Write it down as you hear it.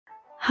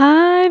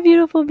Hi,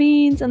 beautiful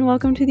beings, and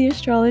welcome to the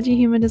Astrology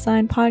Human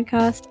Design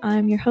podcast.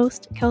 I'm your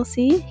host,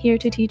 Kelsey, here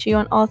to teach you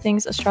on all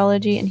things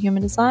astrology and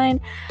human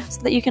design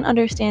so that you can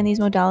understand these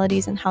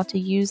modalities and how to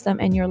use them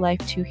in your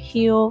life to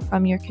heal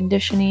from your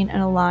conditioning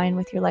and align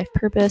with your life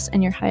purpose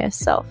and your highest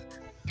self.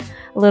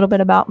 A little bit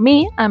about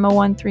me. I'm a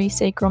 1-3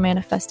 sacral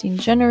manifesting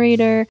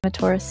generator, a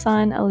Taurus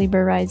sun, a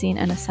Libra rising,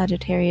 and a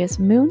Sagittarius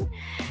moon.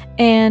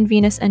 And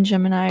Venus and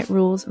Gemini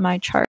rules my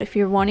chart. If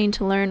you're wanting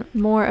to learn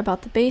more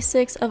about the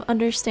basics of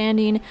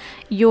understanding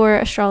your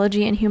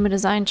astrology and human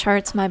design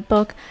charts, my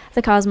book,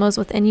 The Cosmos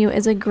Within You,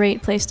 is a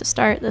great place to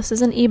start. This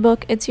is an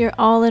ebook. It's your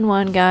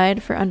all-in-one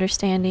guide for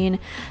understanding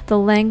the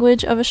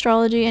language of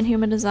astrology and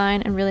human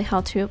design and really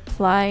how to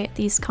apply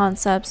these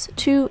concepts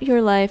to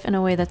your life in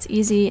a way that's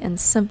easy and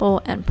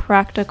simple and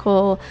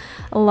practical.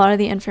 A lot of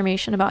the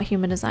information about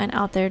human design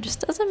out there just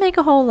doesn't make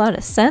a whole lot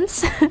of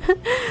sense.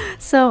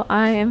 So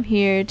I am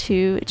here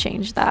to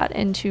change that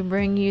and to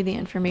bring you the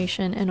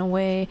information in a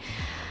way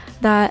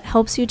that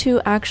helps you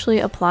to actually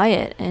apply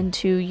it and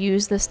to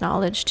use this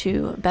knowledge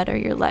to better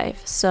your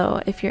life.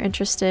 So if you're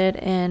interested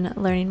in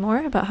learning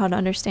more about how to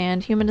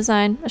understand human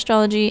design,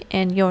 astrology,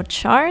 and your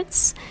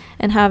charts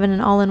and having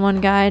an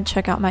all-in-one guide,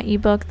 check out my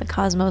ebook, The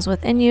Cosmos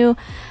Within You.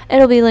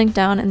 It'll be linked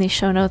down in the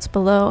show notes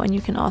below, and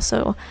you can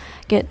also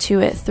get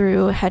to it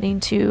through heading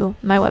to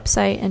my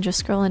website and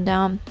just scrolling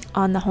down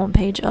on the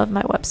homepage of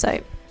my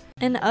website.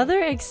 In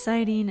other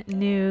exciting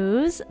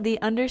news,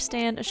 the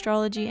Understand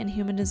Astrology and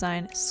Human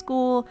Design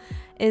School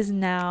is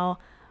now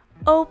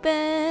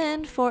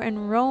open for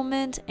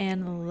enrollment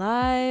and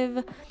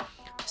live,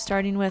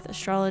 starting with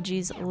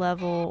astrology's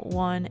level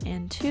 1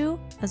 and 2,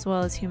 as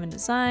well as human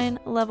design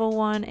level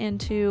 1 and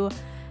 2.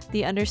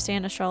 The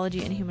Understand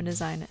Astrology and Human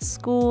Design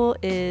School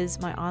is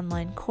my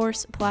online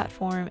course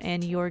platform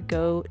and your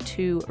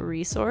go-to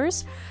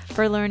resource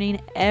for learning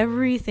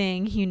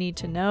everything you need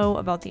to know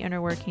about the inner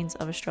workings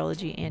of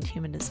astrology and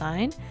human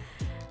design,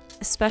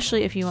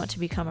 especially if you want to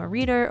become a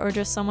reader or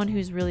just someone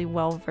who's really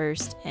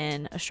well-versed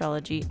in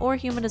astrology or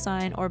human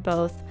design or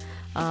both.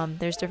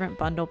 There's different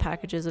bundle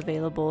packages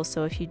available,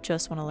 so if you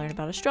just want to learn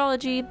about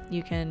astrology,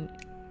 you can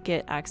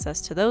get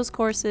access to those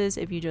courses.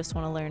 If you just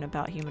want to learn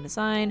about human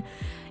design,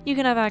 you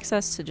can have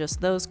access to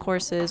just those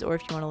courses, or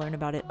if you want to learn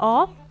about it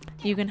all,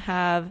 you can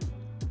have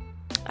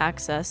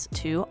access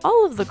to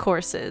all of the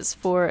courses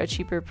for a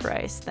cheaper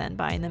price than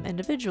buying them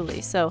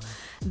individually. So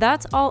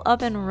that's all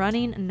up and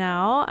running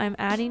now. I'm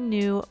adding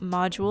new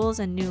modules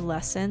and new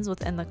lessons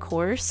within the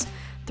course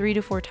 3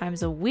 to 4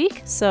 times a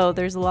week. So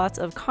there's lots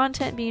of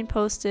content being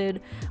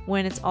posted.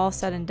 When it's all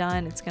said and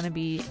done, it's going to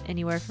be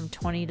anywhere from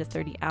 20 to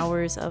 30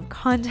 hours of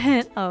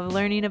content of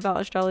learning about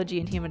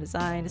astrology and human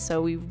design.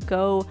 So we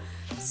go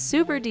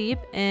super deep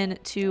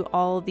into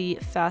all the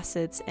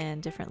facets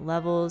and different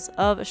levels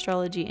of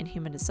astrology and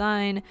human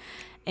design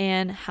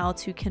and how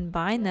to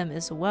combine them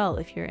as well.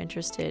 If you're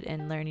interested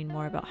in learning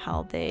more about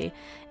how they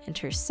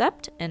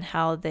intercept and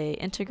how they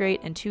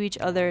integrate into each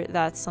other,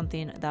 that's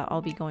something that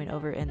I'll be going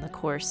over in the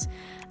course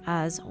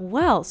as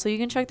well. So you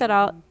can check that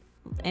out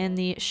in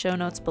the show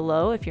notes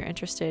below if you're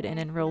interested in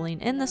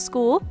enrolling in the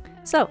school.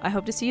 So I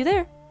hope to see you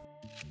there.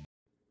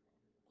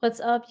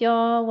 What's up,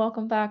 y'all?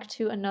 Welcome back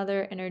to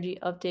another energy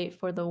update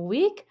for the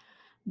week.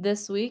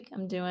 This week,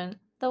 I'm doing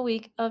the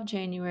week of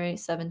January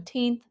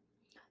 17th,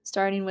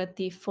 starting with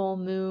the full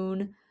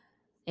moon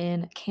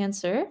in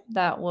Cancer.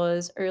 That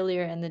was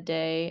earlier in the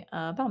day,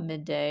 about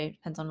midday,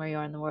 depends on where you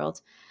are in the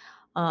world,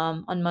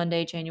 on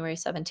Monday, January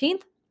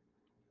 17th.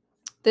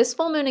 This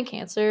full moon in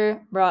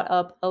Cancer brought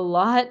up a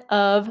lot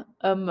of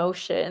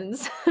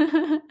emotions.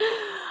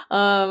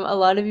 A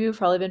lot of you have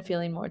probably been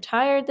feeling more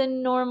tired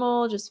than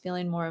normal, just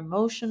feeling more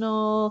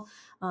emotional,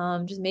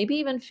 just maybe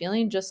even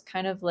feeling just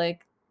kind of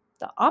like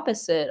the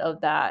opposite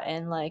of that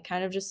and like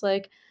kind of just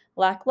like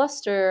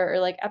lackluster or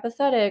like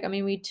apathetic. I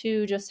mean, we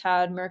too just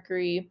had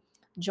Mercury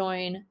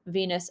join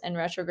Venus in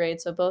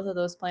retrograde. So both of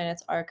those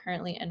planets are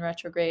currently in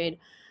retrograde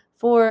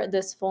for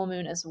this full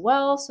moon as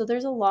well. So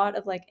there's a lot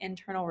of like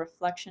internal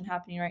reflection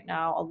happening right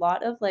now, a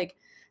lot of like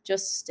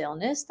just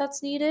stillness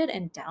that's needed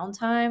and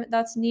downtime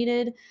that's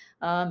needed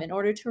in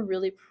order to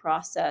really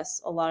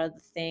process a lot of the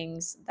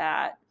things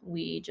that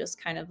we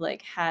just kind of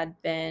like had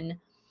been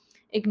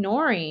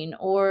ignoring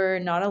or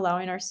not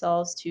allowing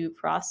ourselves to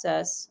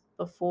process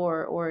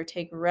before or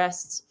take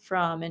rests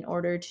from in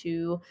order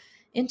to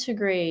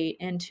integrate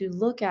and to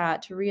look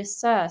at, to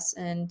reassess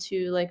and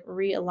to like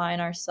realign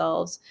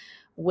ourselves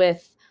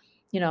with,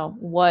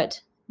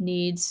 what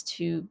needs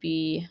to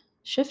be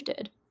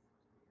shifted.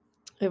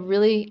 It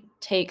really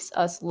takes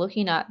us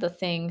looking at the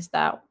things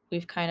that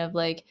we've kind of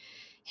like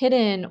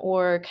hidden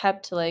or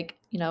kept like,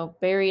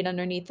 buried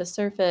underneath the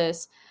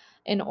surface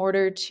in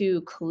order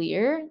to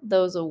clear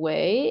those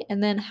away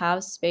and then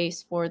have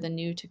space for the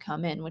new to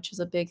come in, which is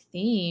a big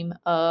theme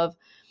of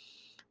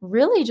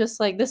really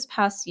just like this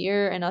past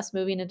year and us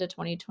moving into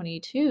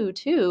 2022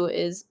 too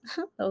is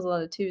that was a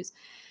lot of twos,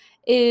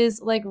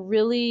 is like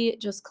really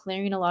just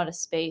clearing a lot of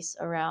space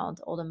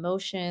around old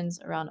emotions,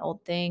 around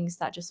old things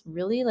that just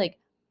really like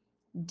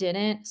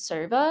didn't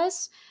serve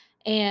us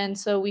And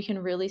so we can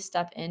really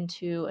step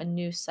into a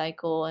new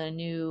cycle and a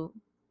new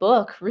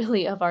book,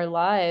 really, of our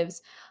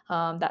lives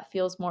that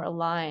feels more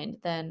aligned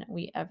than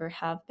we ever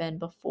have been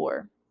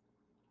before.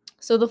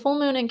 So the full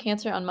moon in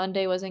Cancer on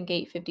Monday was in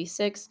gate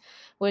 56,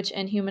 which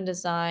in human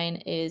design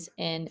is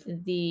in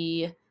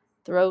the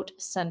throat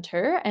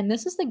center. And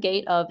this is the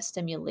gate of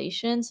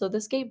stimulation. So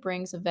this gate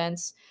brings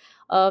events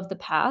of the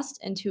past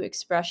into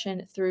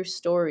expression through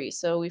story.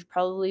 So you have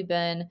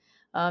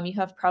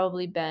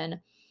probably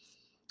been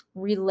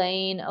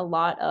relaying a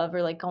lot of,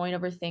 or like going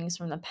over things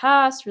from the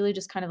past, really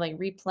just kind of like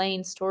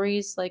replaying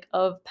stories like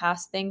of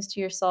past things to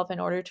yourself in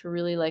order to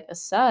really like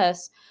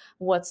assess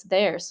what's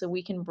there, so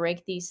we can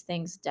break these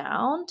things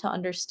down to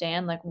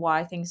understand like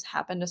why things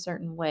happened a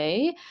certain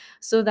way,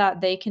 so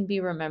that they can be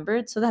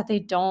remembered, so that they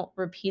don't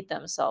repeat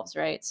themselves,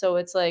 right? So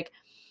it's like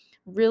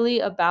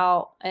really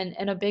about,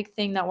 and a big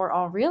thing that we're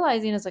all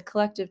realizing as a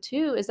collective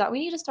too, is that we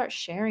need to start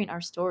sharing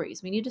our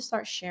stories. We need to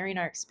start sharing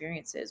our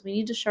experiences. We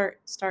need to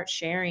start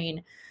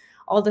sharing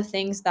all the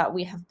things that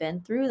we have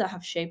been through that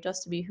have shaped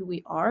us to be who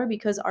we are,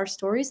 because our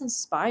stories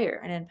inspire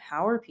and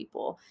empower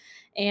people,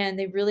 and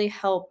they really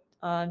help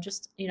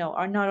just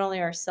are not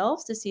only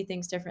ourselves to see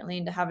things differently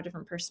and to have a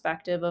different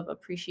perspective of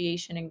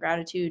appreciation and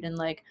gratitude, and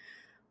like,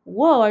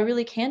 whoa, I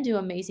really can do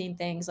amazing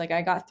things, like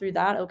I got through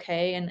that,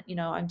 okay, and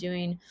I'm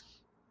doing,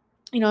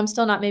 I'm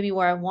still not maybe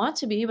where I want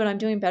to be, but I'm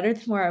doing better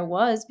than where I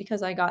was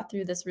because I got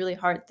through this really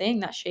hard thing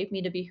that shaped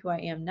me to be who I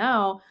am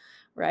now.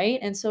 Right.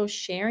 And so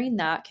sharing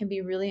that can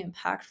be really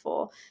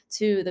impactful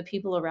to the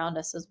people around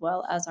us as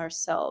well as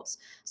ourselves.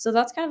 So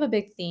that's kind of a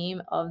big theme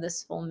of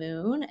this full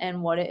moon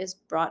and what it is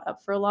brought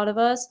up for a lot of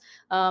us.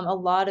 A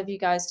lot of you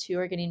guys too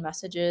are getting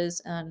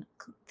messages and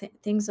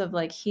things of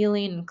like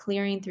healing and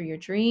clearing through your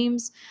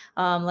dreams.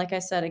 Like I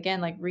said,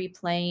 again, like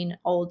replaying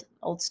old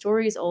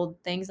stories,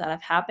 old things that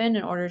have happened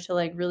in order to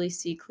like really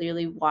see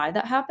clearly why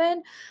that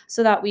happened,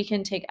 so that we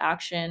can take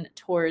action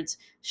towards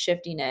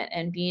shifting it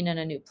and being in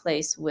a new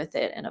place with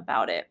it and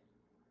about it.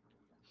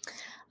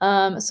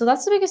 So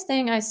that's the biggest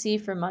thing I see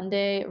for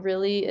Monday,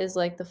 really, is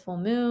like the full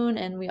moon.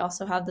 And we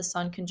also have the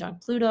sun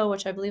conjunct Pluto,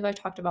 which I believe I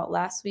talked about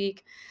last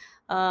week,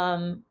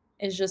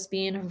 is just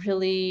being a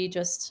really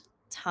just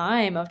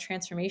time of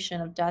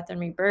transformation, of death and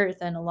rebirth.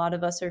 And a lot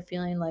of us are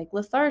feeling like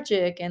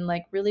lethargic and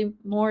like really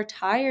more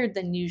tired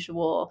than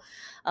usual,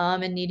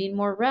 and needing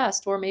more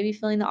rest, or maybe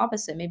feeling the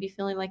opposite, maybe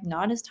feeling like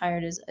not as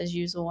tired as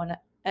usual and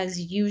as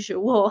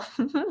usual.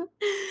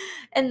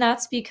 And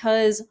that's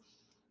because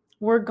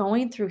we're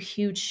going through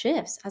huge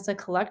shifts as a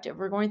collective.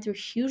 We're going through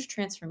huge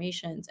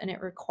transformations, and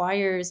it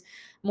requires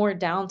more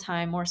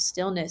downtime, more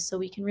stillness, so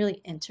we can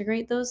really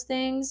integrate those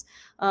things,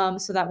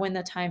 so that when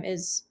the time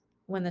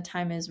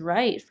is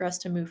right for us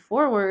to move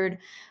forward,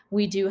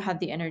 we do have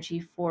the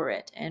energy for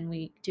it and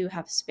we do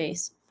have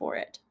space for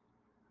it.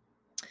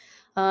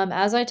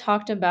 As I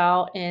talked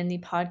about in the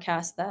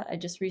podcast that I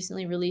just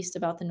recently released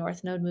about the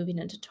North Node moving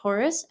into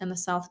Taurus and the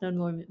South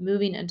Node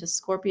moving into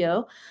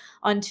Scorpio,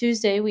 on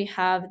Tuesday we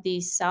have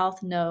the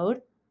South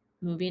Node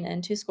moving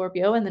into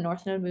Scorpio and the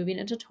North Node moving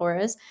into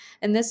Taurus.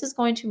 And this is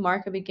going to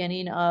mark a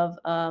beginning of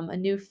a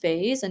new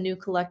phase, a new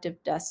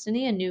collective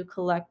destiny, a new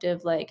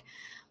collective like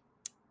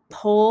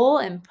pull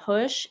and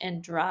push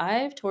and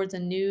drive towards a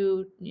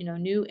new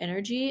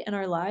energy in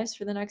our lives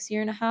for the next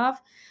year and a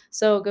half.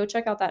 So go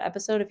check out that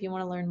episode if you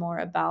want to learn more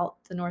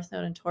about the North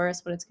Node and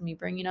Taurus, what it's going to be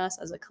bringing us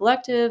as a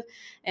collective,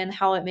 and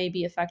how it may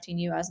be affecting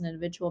you as an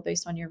individual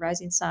based on your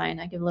rising sign.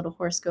 I give a little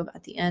horoscope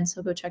at the end,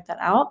 so go check that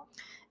out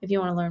if you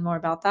want to learn more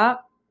about that.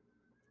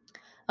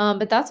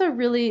 But those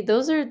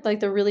are like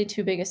the really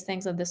two biggest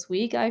things of this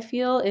week, I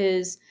feel,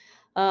 is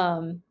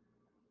um,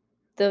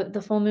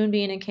 the full moon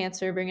being in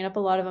Cancer, bringing up a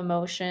lot of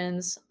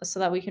emotions, so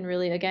that we can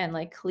really, again,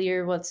 like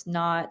clear what's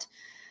not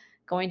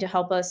going to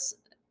help us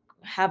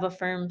have a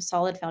firm,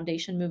 solid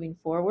foundation moving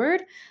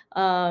forward.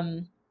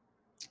 Um,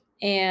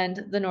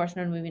 and the North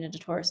Node moving into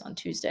Taurus on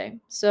Tuesday.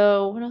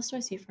 So what else do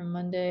I see for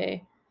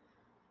Monday?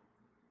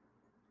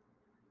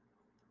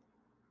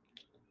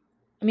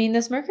 I mean,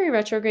 this Mercury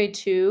retrograde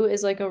too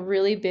is like a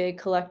really big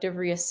collective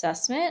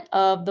reassessment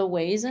of the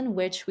ways in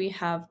which we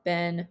have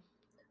been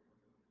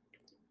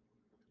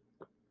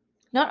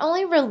not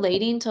only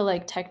relating to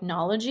like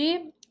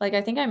technology, like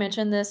I think I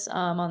mentioned this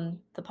on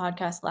the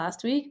podcast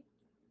last week,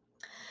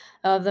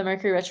 of the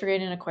Mercury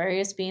retrograde in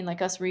Aquarius being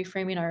like us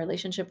reframing our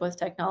relationship with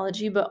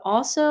technology, but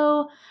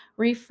also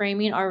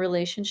reframing our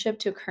relationship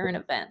to current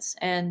events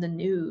and the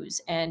news,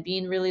 and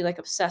being really like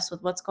obsessed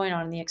with what's going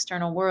on in the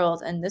external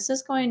world. And this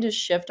is going to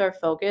shift our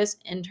focus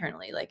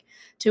internally, like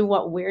to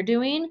what we're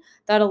doing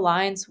that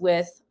aligns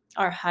with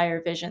our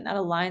higher vision, that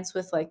aligns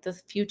with like the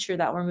future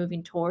that we're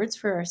moving towards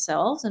for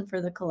ourselves and for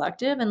the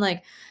collective, and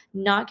like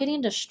not getting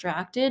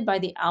distracted by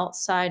the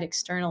outside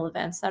external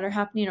events that are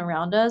happening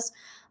around us,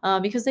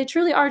 because they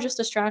truly are just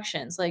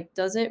distractions. Like,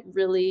 does it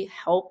really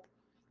help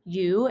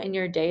you in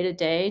your day to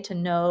day to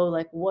know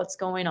like what's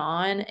going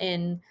on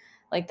in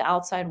like the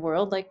outside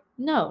world? Like,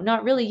 no,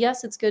 not really.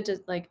 Yes, it's good to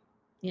like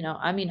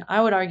I mean,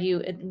 I would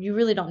argue you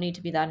really don't need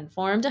to be that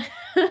informed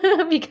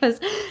because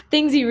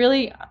things you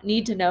really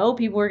need to know,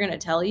 people are going to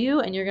tell you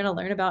and you're going to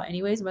learn about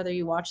anyways, whether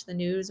you watch the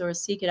news or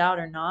seek it out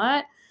or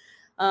not.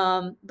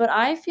 But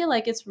I feel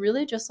like it's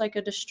really just like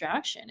a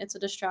distraction. It's a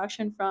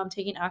distraction from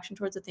taking action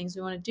towards the things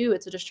we want to do.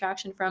 It's a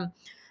distraction from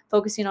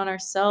focusing on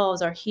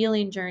ourselves, our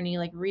healing journey,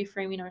 like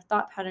reframing our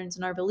thought patterns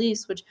and our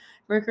beliefs, which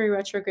Mercury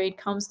retrograde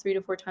comes 3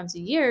 to 4 times a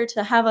year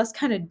to have us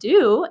kind of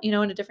do, in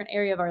a different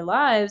area of our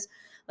lives,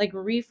 like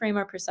reframe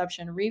our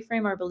perception,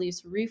 reframe our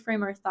beliefs,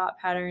 reframe our thought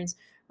patterns,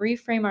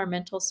 reframe our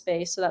mental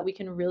space so that we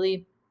can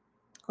really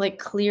like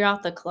clear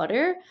out the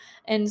clutter.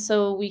 And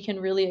so we can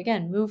really,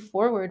 again, move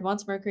forward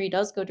once Mercury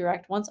does go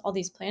direct, once all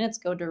these planets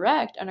go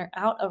direct and are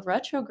out of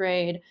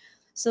retrograde,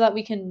 so that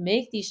we can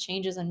make these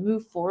changes and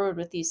move forward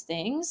with these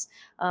things,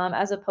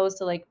 as opposed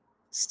to like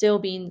still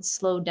being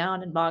slowed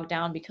down and bogged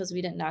down because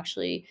we didn't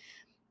actually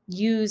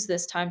use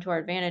this time to our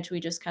advantage. We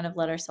just kind of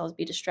let ourselves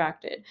be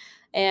distracted.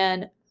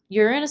 And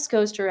Uranus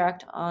goes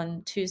direct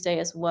on Tuesday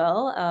as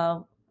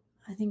well.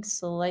 I think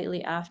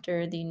slightly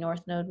after the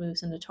North Node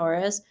moves into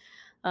Taurus.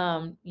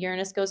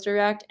 Uranus goes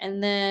direct.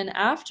 And then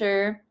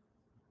after,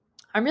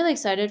 I'm really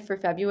excited for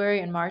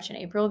February and March and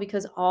April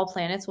because all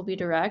planets will be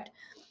direct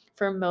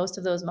for most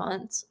of those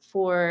months.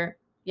 For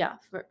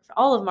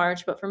all of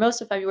March, but for most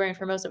of February and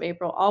for most of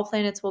April, all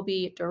planets will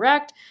be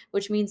direct,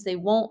 which means they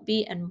won't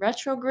be in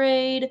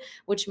retrograde,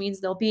 which means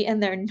they'll be in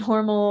their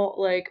normal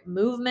like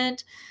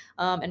movement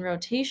and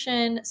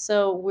rotation.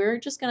 So we're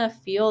just going to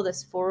feel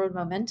this forward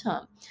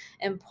momentum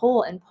and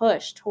pull and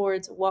push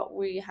towards what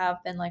we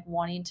have been like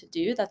wanting to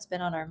do, that's been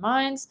on our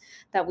minds,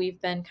 that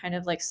we've been kind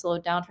of like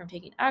slowed down from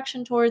taking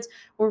action towards.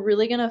 We're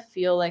really going to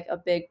feel like a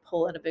big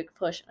pull and a big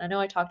push. And I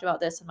know I talked about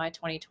this in my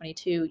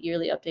 2022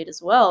 yearly update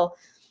as well,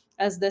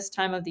 as this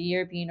time of the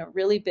year being a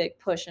really big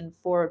push and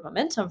forward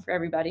momentum for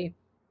everybody.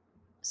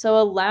 So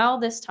allow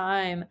this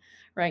time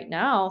right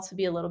now to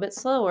be a little bit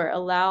slower.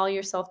 Allow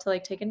yourself to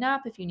like take a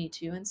nap if you need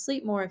to and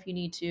sleep more if you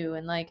need to,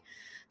 and like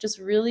just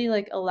really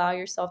like allow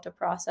yourself to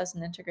process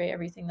and integrate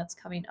everything that's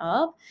coming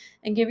up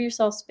and give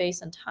yourself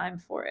space and time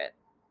for it.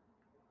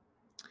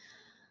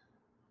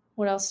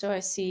 What else do I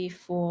see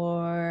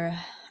for?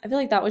 I feel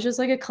like that was just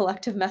like a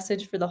collective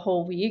message for the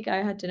whole week.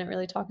 Didn't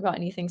really talk about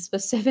anything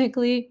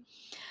specifically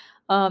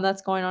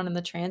that's going on in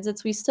the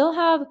transits. We still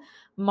have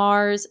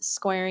Mars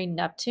squaring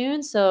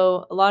Neptune.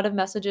 So a lot of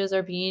messages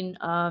are being,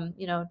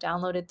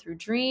 downloaded through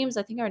dreams.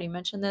 I think I already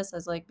mentioned this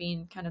as like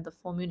being kind of the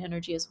full moon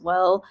energy as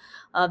well,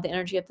 the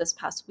energy of this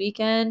past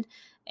weekend.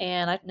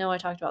 And I know I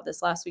talked about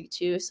this last week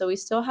too. So we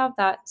still have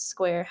that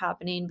square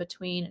happening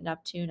between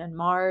Neptune and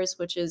Mars,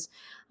 which is,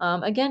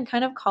 again,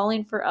 kind of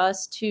calling for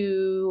us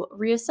to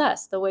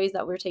reassess the ways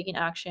that we're taking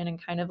action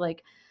and kind of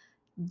like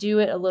do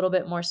it a little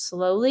bit more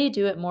slowly,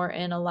 do it more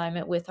in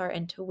alignment with our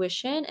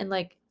intuition, and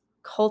like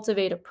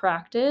cultivate a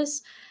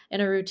practice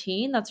and a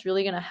routine that's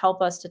really going to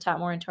help us to tap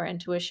more into our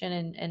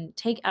intuition and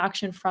take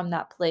action from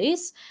that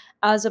place,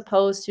 as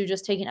opposed to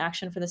just taking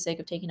action for the sake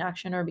of taking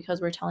action or because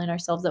we're telling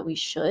ourselves that we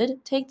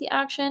should take the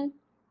action,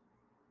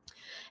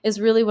 is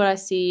really what I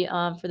see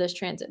for this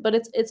transit. But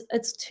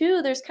it's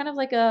too, there's kind of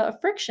like a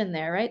friction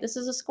there, right? This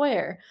is a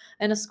square,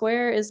 and a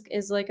square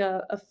is like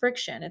a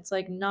friction. It's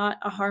like not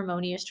a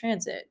harmonious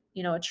transit.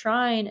 A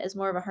trine is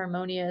more of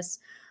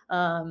a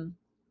um,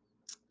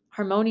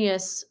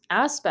 harmonious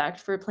aspect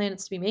for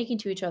planets to be making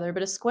to each other,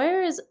 but a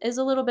square is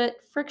a little bit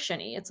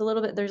frictiony. It's a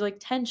little bit, there's like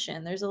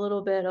tension. There's a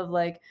little bit of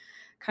like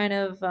kind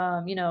of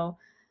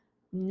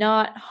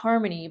not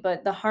harmony,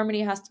 but the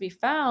harmony has to be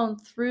found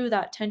through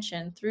that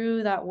tension,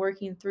 through that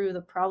working through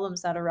the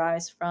problems that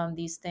arise from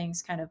these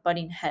things kind of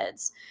butting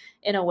heads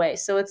in a way.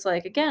 So it's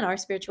like, again, our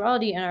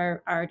spirituality and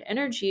our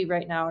energy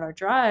right now and our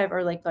drive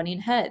are like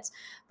butting heads.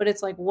 But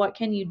it's like, what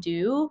can you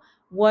do?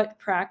 What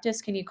practice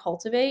can you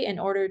cultivate in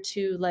order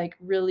to like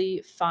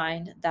really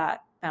find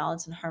that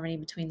balance and harmony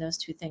between those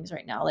two things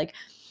right now? Like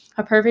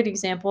a perfect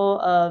example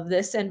of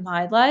this in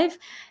my life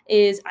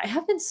is I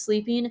have been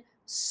sleeping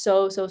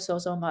so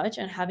much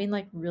and having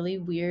like really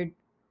weird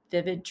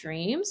vivid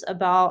dreams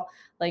about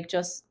like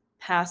just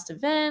past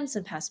events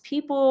and past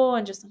people,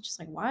 and just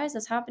like, why is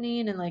this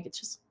happening? And like it's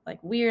just like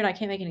weird, I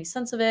can't make any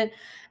sense of it,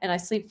 and I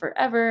sleep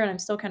forever and I'm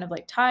still kind of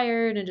like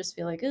tired and just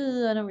feel like, I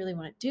don't really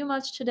want to do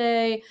much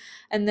today.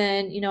 And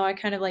then I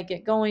kind of like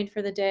get going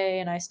for the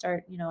day and I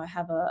start, I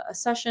have a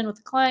session with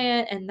a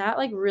client, and that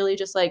like really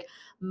just like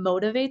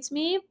motivates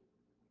me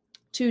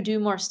to do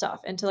more stuff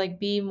and to like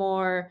be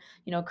more,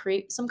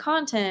 create some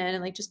content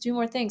and like just do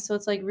more things. So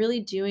it's like really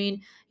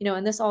doing,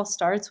 and this all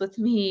starts with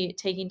me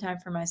taking time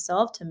for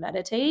myself to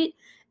meditate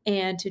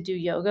and to do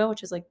yoga,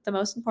 which is like the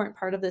most important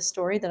part of this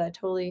story that I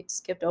totally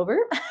skipped over.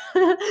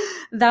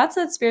 That's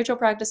a spiritual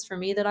practice for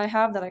me that I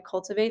have, that I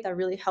cultivate, that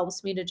really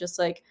helps me to just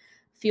like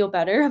feel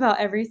better about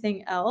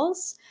everything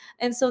else.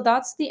 And so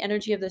that's the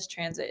energy of this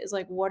transit, is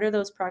like, what are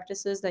those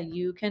practices that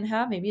you can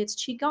have? Maybe it's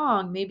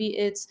qigong, maybe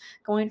it's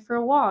going for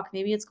a walk,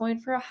 maybe it's going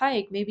for a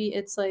hike, maybe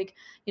it's like,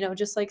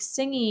 just like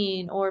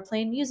singing or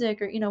playing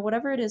music, or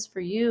whatever it is for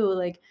you.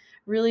 Like,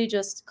 really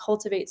just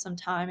cultivate some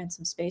time and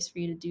some space for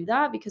you to do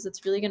that, because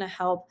it's really going to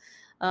help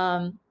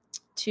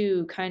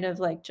to kind of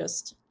like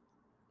just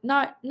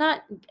not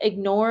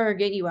ignore or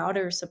get you out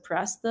or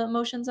suppress the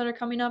emotions that are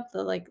coming up,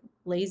 the like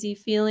lazy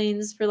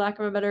feelings, for lack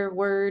of a better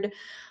word,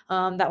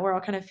 that we're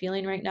all kind of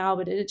feeling right now.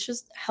 But it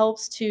just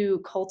helps to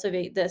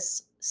cultivate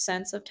this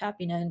sense of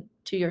tapping in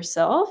to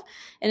yourself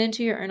and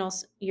into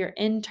your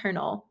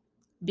internal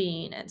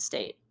being and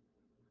state,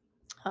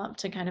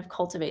 to kind of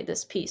cultivate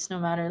this peace, no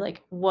matter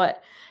like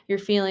what you're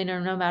feeling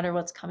or no matter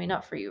what's coming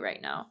up for you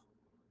right now.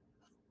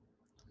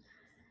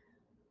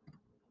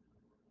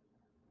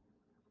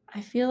 I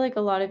feel like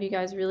a lot of you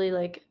guys really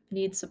like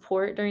need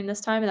support during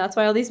this time, and that's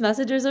why all these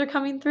messages are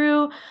coming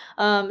through.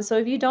 So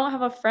if you don't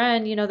have a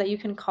friend, that you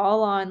can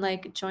call on,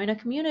 like join a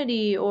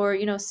community, or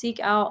seek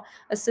out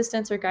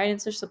assistance or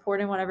guidance or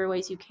support in whatever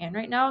ways you can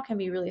right now, it can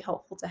be really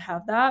helpful to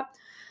have that.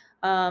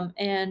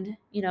 And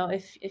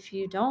if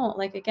you don't,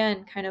 like,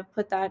 again, kind of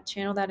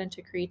channel that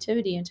into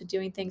creativity, into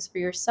doing things for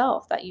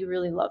yourself that you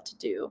really love to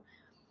do.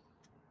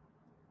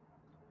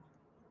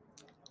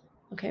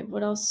 Okay,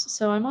 what else?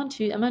 So I'm on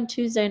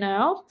Tuesday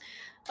now.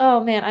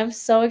 Oh man, I'm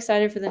so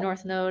excited for the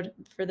North Node,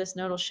 for this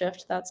nodal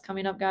shift that's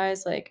coming up,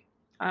 guys. Like,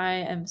 I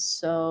am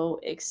so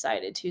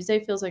excited.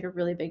 Tuesday feels like a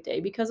really big day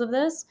because of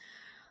this.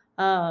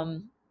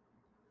 Um,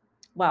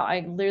 wow,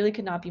 I literally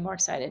could not be more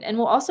excited. And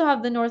we'll also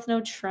have the North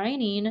Node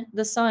trining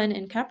the sun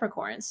in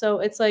Capricorn. So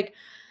it's like,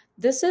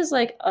 this is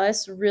like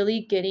us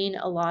really getting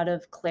a lot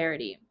of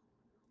clarity.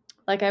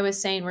 Like I was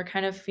saying, we're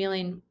kind of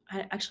feeling,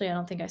 actually, I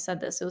don't think I said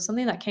this. It was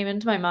something that came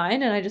into my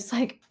mind and I just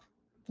like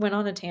went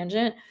on a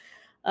tangent.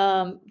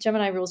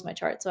 Gemini rules my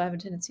chart, so I have a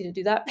tendency to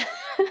do that.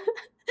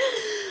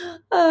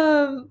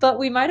 But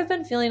we might have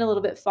been feeling a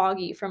little bit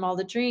foggy from all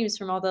the dreams,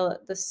 from all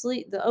the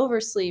sleep, the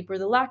oversleep, or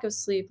the lack of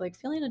sleep, like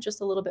feeling just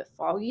a little bit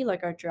foggy,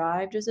 like our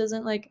drive just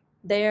isn't like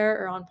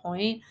there or on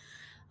point.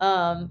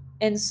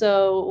 And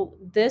so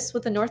this,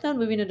 with the North Node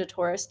moving into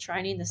Taurus,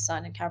 trining the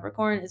sun in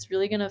Capricorn, is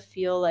really going to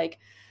feel like,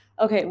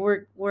 okay,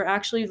 we're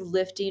actually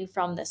lifting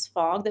from this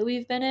fog that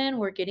we've been in.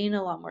 We're getting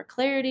a lot more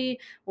clarity.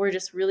 We're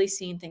just really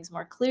seeing things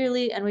more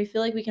clearly. And we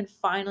feel like we can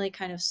finally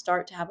kind of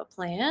start to have a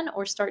plan,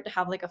 or start to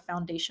have like a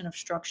foundation of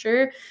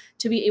structure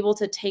to be able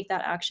to take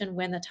that action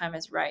when the time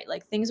is right.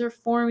 Like, things are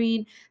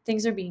forming,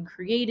 things are being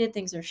created,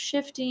 things are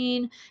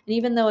shifting. And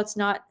even though it's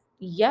not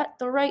yet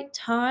the right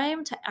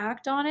time to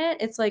act on it,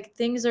 it's like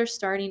things are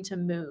starting to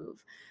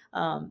move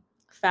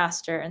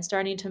faster, and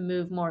starting to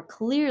move more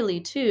clearly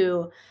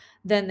too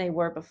than they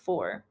were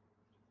before.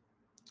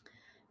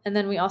 And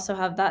then we also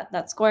have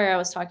that square I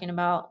was talking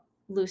about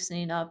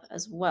loosening up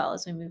as well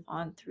as we move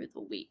on through the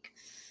week.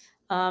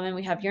 And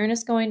we have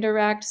Uranus going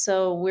direct.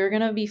 So we're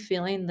going to be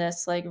feeling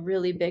this like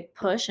really big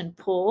push and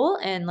pull,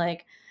 and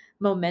like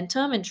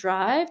momentum and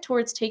drive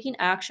towards taking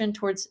action,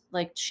 towards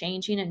like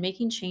changing and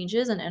making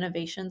changes and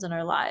innovations in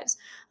our lives.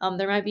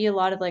 There might be a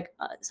lot of like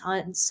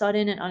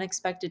sudden and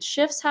unexpected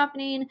shifts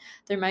happening.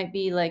 There might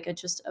be like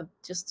just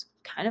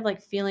kind of like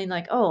feeling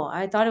like, oh,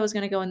 I thought it was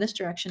going to go in this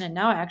direction, and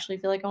now I actually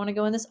feel like I want to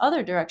go in this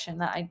other direction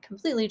that I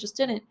completely just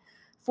didn't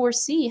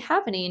foresee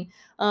happening.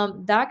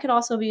 That could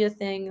also be a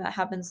thing that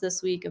happens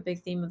this week. A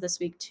big theme of this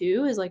week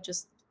too is like,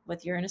 just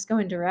with Uranus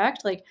going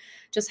direct, like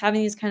just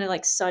having these kind of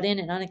like sudden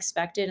and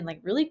unexpected and like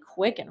really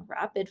quick and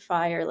rapid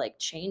fire like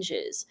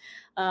changes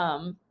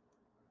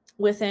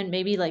within,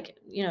 maybe like,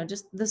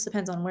 just, this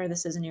depends on where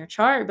this is in your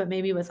chart, but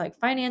maybe with like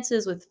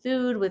finances, with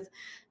food, with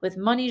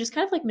money, just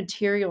kind of like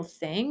material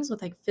things,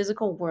 with like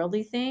physical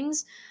worldly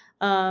things.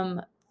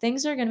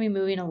 Things are going to be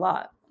moving a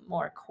lot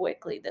more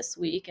quickly this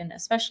week. And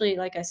especially,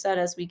 like I said,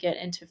 as we get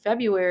into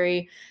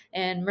February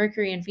and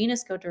Mercury and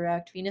Venus go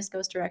direct. Venus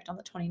goes direct on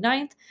the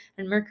 29th,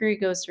 and Mercury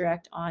goes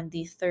direct on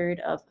the 3rd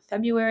of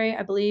February,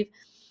 I believe.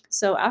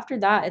 So after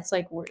that,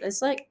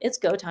 it's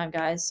go time,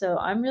 guys. So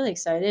I'm really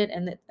excited.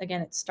 And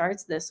again, it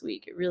starts this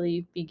week. It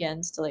really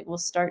begins to, like, we'll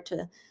start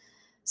to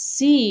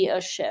see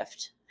a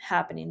shift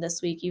happening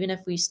this week, even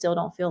if we still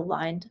don't feel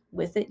aligned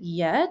with it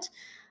yet.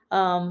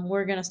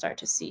 We're going to start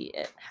to see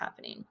it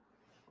happening.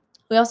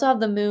 We also have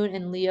the moon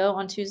in Leo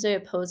on Tuesday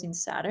opposing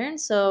Saturn.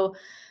 So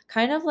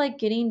kind of like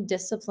getting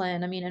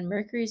disciplined. I mean, and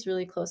Mercury is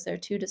really close there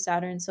too to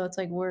Saturn. So it's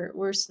like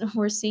we're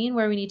seeing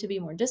where we need to be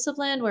more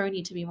disciplined, where we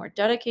need to be more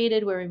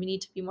dedicated, where we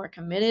need to be more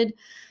committed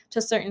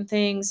to certain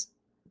things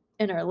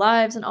in our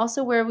lives, and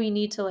also where we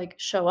need to like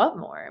show up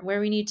more,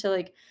 where we need to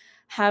like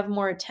have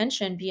more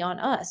attention be on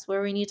us,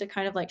 where we need to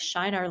kind of like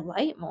shine our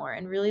light more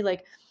and really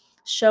like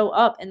show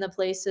up in the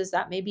places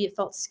that maybe it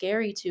felt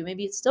scary to,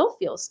 maybe it still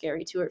feels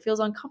scary to, or it feels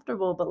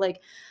uncomfortable, but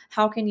like,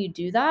 how can you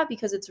do that?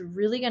 Because it's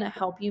really going to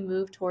help you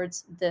move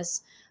towards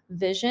this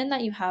vision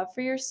that you have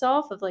for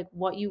yourself of like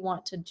what you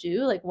want to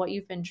do, like what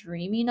you've been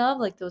dreaming of,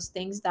 like those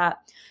things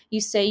that you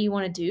say you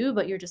want to do,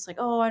 but you're just like,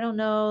 oh, I don't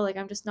know, like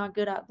I'm just not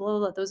good at blah, blah,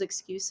 blah, those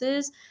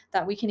excuses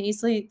that we can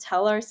easily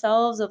tell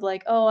ourselves of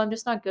like, oh, I'm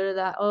just not good at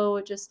that. Oh,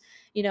 it just,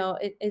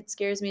 it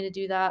scares me to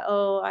do that.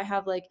 Oh, I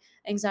have like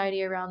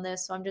anxiety around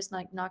this, so I'm just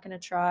like not going to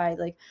try.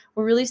 Like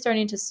we're really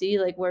starting to see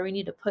like where we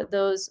need to put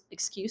those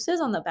excuses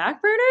on the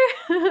back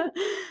burner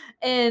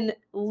and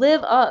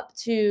live up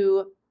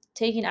to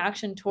taking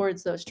action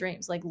towards those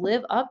dreams, like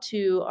live up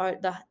to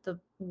the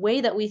way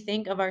that we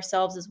think of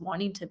ourselves as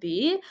wanting to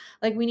be.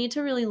 Like we need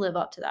to really live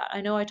up to that. I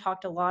know I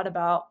talked a lot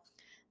about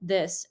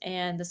this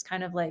and this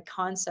kind of like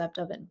concept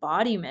of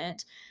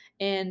embodiment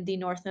in the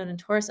North Node and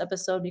Taurus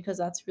episode, because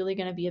that's really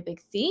going to be a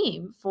big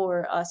theme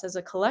for us as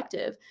a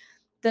collective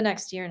the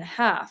next year and a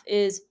half.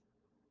 Is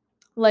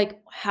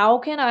like, how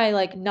can I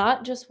like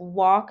not just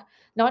talk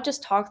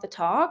the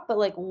talk, but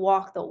like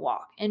walk the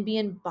walk and be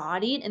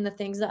embodied in the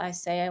things that I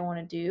say I want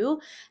to do,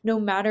 no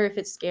matter if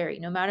it's scary,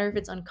 no matter if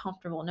it's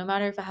uncomfortable, no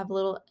matter if I have a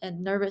little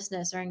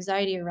nervousness or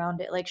anxiety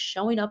around it, like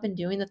showing up and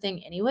doing the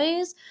thing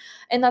anyways.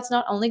 And that's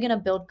not only going to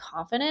build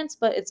confidence,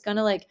 but it's going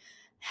to like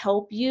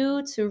help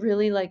you to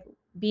really like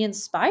be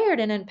inspired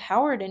and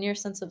empowered in your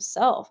sense of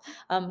self,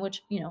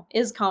 which,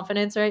 is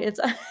confidence, right? It's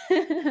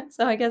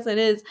so I guess it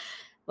is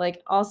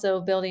like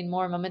also building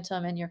more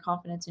momentum and your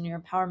confidence and your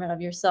empowerment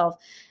of yourself,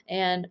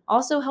 and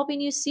also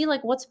helping you see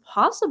like what's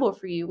possible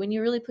for you when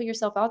you really put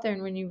yourself out there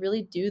and when you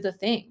really do the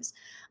things.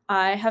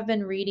 I have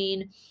been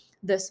reading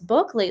this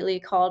book lately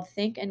called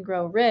Think and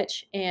Grow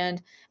Rich,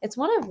 and it's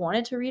one I've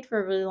wanted to read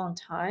for a really long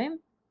time,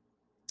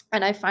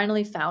 and I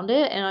finally found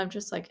it, and I'm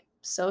just like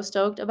so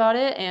stoked about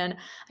it, and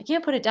I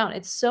can't put it down.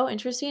 It's so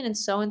interesting and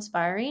so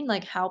inspiring,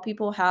 like how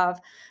people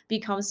have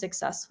become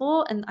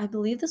successful. And I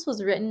believe this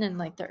was written in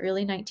like the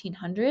early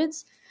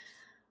 1900s.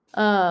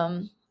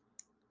 Um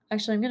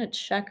Actually, I'm going to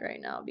check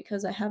right now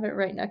because I have it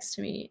right next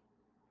to me.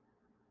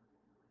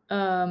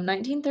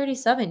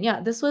 1937. Yeah,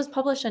 this was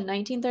published in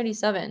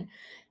 1937.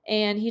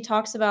 And he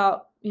talks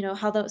about,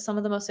 how some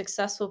of the most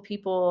successful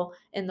people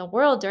in the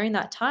world during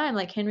that time,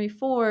 like Henry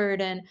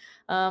Ford, and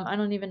I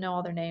don't even know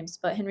all their names,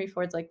 but Henry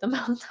Ford's like the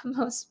the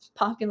most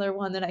popular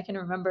one that I can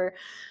remember.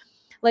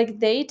 Like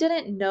they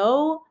didn't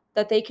know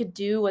that they could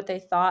do what they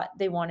thought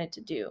they wanted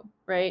to do,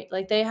 right?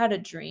 Like they had a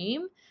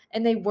dream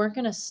and they weren't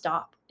going to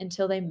stop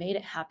until they made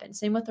it happen.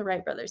 Same with the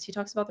Wright brothers. He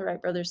talks about the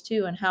Wright brothers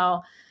too, and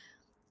how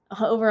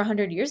over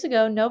 100 years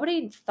ago,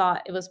 nobody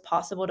thought it was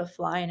possible to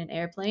fly in an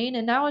airplane.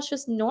 And now it's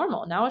just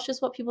normal. Now it's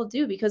just what people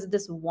do because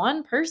this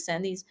one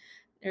person, these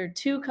or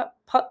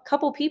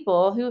couple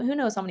people, who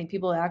knows how many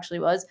people it actually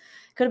was.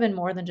 Could have been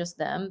more than just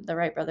them, the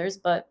Wright brothers,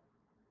 but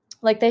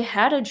like they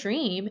had a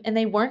dream and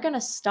they weren't going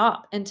to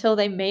stop until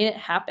they made it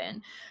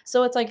happen.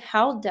 So it's like,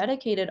 how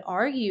dedicated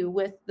are you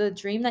with the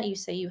dream that you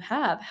say you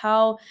have?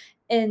 How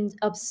and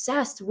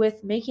obsessed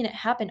with making it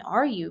happen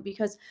are you?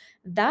 Because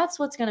that's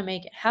what's going to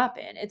make it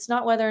happen. It's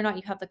not whether or not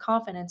you have the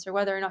confidence or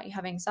whether or not you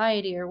have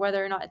anxiety or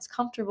whether or not it's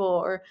comfortable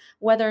or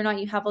whether or not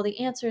you have all the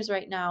answers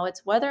right now.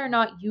 It's whether or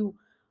not you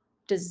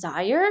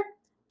desire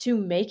to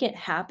make it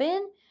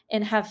happen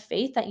and have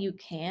faith that you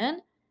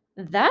can.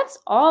 That's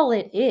all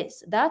it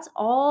is. That's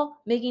all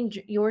making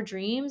your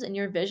dreams and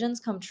your visions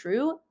come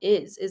true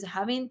is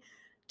having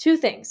two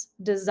things: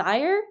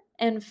 desire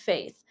and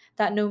faith,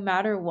 that no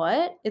matter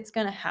what, it's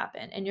going to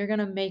happen and you're going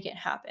to make it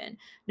happen.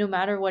 No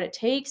matter what it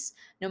takes,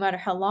 no matter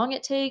how long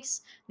it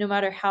takes, no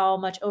matter how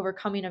much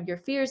overcoming of your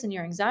fears and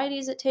your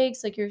anxieties it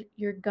takes, like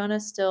you're going to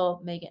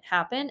still make it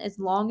happen as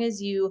long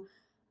as you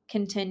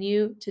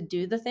continue to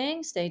do the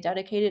thing, stay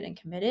dedicated and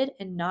committed,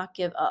 and not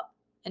give up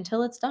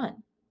until it's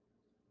done.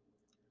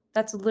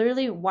 That's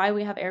literally why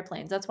we have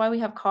airplanes. That's why we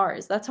have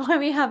cars. That's why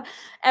we have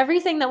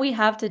everything that we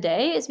have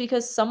today, is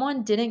because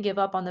someone didn't give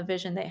up on the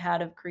vision they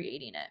had of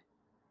creating it.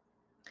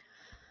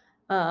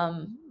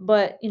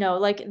 But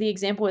like the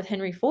example with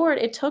Henry Ford,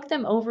 it took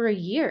them over a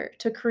year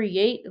to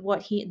create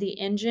the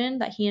engine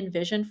that he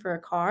envisioned for a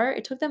car.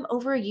 It took them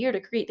over a year to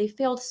create. They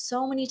failed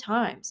so many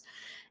times.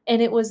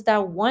 And it was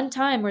that one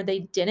time where they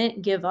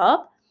didn't give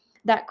up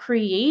that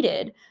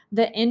created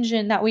the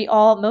engine that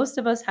most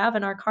of us have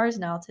in our cars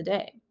now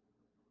today.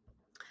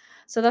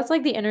 So that's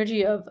like the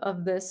energy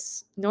of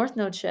this North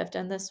Node shift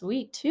and this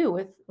week too,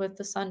 with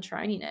the sun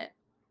trining it.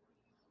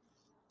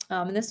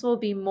 And this will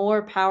be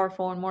more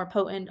powerful and more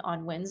potent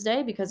on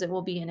Wednesday because it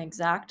will be an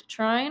exact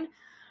trine.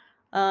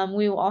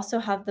 We will also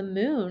have the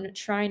moon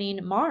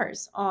trining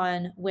Mars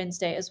on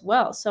Wednesday as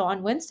well. So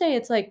on Wednesday,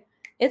 it's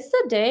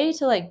the day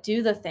to like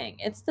do the thing.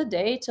 It's the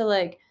day to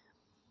like,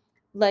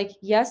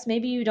 yes,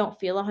 maybe you don't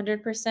feel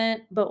 100%,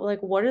 but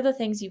like, what are the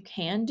things you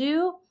can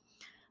do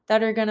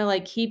that are going to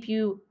like keep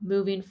you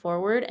moving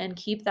forward and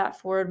keep that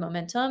forward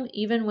momentum,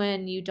 even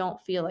when you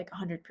don't feel like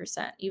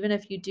 100%, even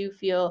if you do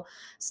feel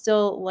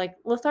still like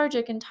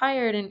lethargic and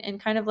tired and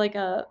kind of like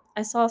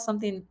I saw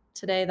something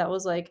today that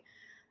was like,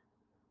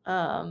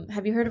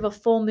 have you heard of a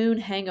full moon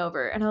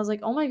hangover? And I was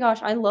like, oh my gosh,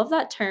 I love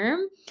that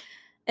term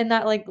and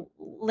that like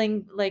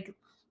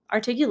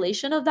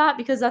articulation of that,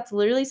 because that's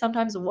literally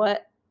sometimes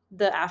what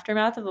the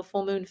aftermath of a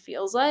full moon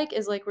feels like,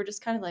 is like we're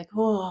just kind of like,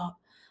 oh,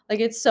 like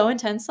it's so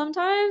intense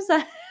sometimes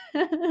that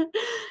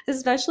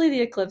especially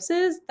the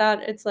eclipses,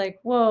 that it's like,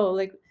 whoa,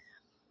 like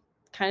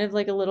kind of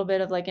like a little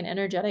bit of like an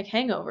energetic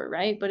hangover,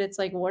 right? But it's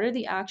like, what are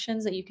the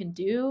actions that you can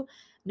do,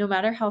 no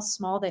matter how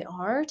small they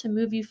are, to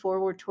move you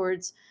forward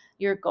towards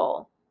your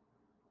goal?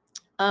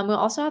 We'll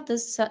also have the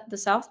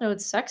South Node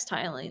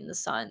sextiling the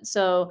sun.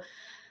 So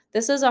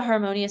this is a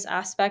harmonious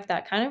aspect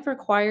that kind of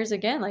requires,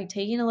 again, like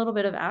taking a little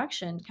bit of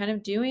action, kind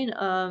of doing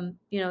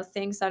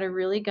things that are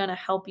really going to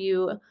help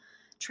you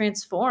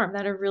transform,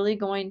 that are really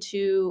going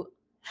to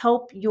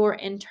help your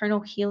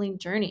internal healing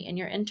journey and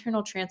your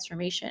internal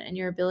transformation and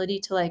your ability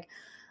to like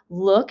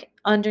look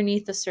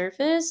underneath the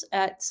surface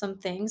at some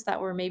things that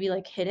were maybe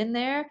like hidden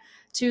there,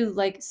 to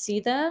like see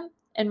them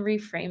and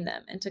reframe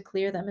them and to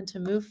clear them and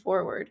to move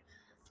forward.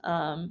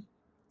 Um,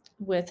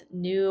 with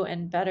new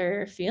and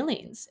better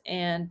feelings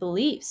and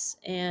beliefs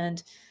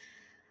and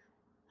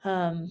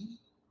um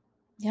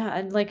yeah,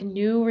 and like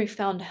new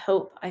refound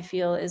hope, I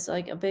feel, is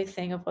like a big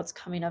thing of what's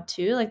coming up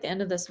too. Like the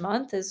end of this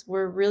month is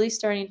we're really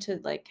starting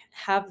to like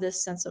have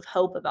this sense of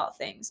hope about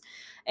things,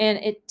 and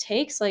it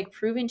takes like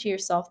proving to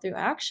yourself through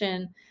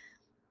action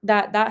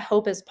that that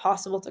hope is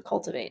possible to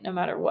cultivate no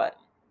matter what.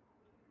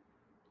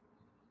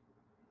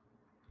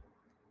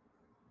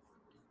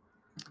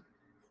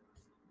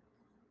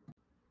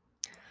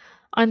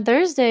 On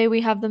Thursday, we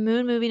have the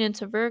moon moving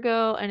into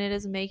Virgo, and it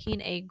is making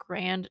a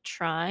grand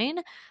trine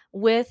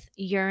with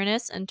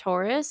Uranus and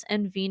Taurus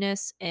and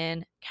Venus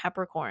in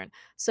Capricorn.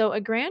 So,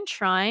 a grand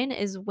trine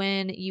is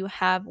when you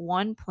have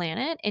one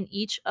planet in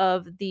each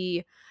of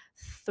the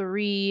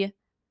three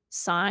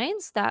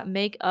signs that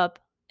make up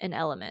an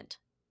element,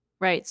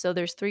 right? So,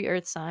 there's three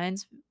earth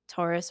signs: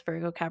 Taurus,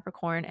 Virgo,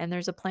 Capricorn, and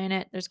there's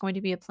going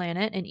to be a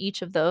planet in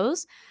each of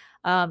those,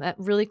 at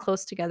really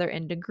close together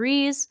in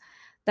degrees,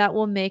 that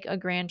will make a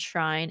grand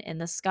trine in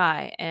the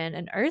sky. And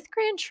an earth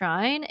grand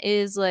trine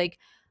is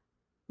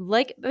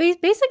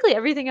basically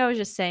everything I was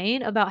just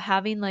saying about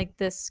having like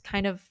this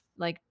kind of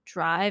like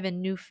drive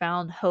and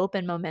newfound hope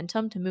and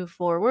momentum to move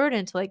forward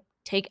and to like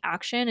take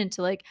action and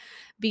to like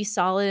be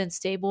solid and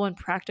stable and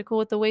practical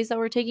with the ways that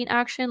we're taking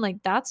action.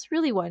 Like that's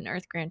really what an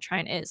earth grand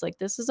trine is. Like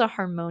this is a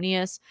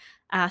harmonious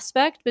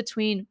aspect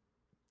between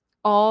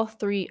all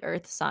three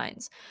earth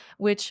signs,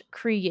 which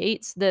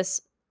creates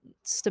this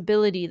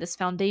stability, this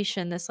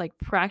foundation, this like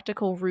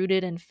practical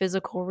rooted in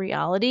physical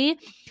reality.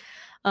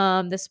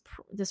 This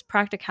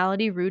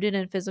practicality rooted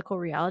in physical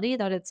reality,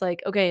 that it's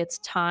like, okay, it's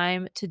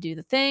time to do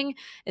the thing,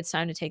 it's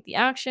time to take the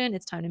action,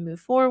 it's time to move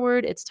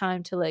forward, it's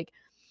time to like,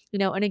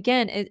 and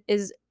again, it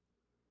is,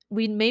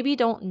 we maybe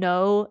don't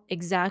know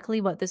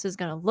exactly what this is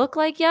going to look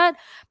like yet,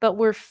 but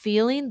we're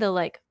feeling the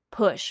like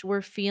push,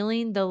 we're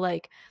feeling the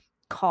like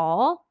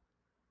call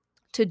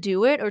to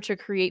do it or to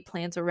create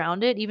plans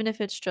around it, even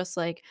if it's just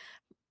like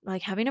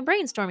having a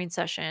brainstorming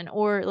session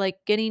or like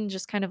getting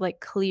just kind of like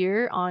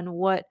clear on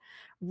what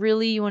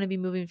really you want to be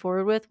moving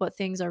forward with, what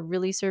things are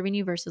really serving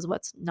you versus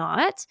what's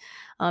not.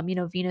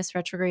 Venus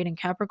retrograde in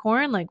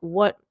Capricorn, like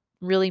what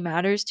really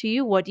matters to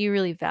you, what do you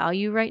really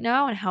value right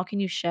now, and how can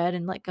you shed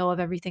and let go of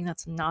everything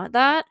that's not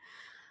that,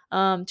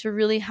 to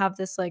really have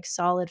this like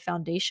solid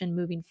foundation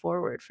moving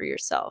forward for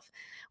yourself.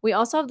 We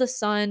also have the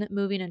sun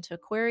moving into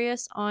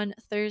Aquarius on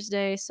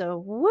Thursday. So,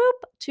 whoop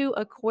to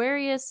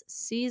Aquarius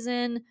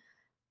season.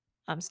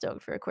 I'm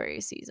stoked for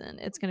Aquarius season.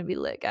 It's going to be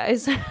lit,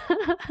 guys.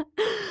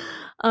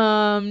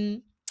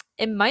 um,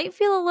 it might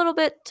feel a little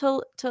bit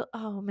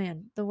oh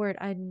man, the word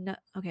I know.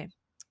 Okay,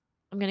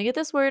 I'm going to get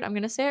this word. I'm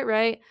going to say it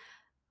right.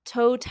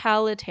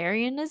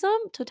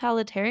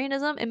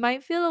 Totalitarianism. It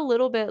might feel a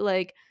little bit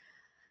like,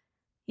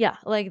 yeah,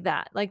 like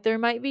that. Like there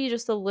might be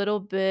just a little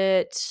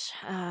bit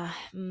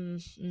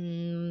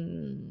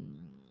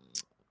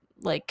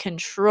like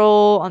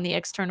control on the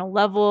external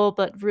level,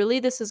 but really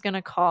this is going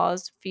to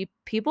cause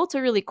people to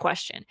really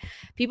question,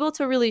 people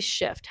to really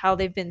shift how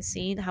we've been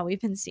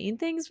seeing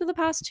things for the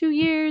past 2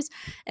 years,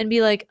 and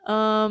be like,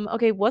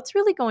 okay, what's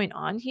really going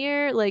on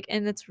here? Like,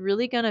 and it's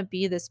really going to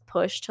be this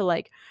push to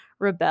like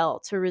rebel,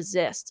 to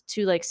resist,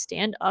 to like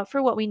stand up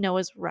for what we know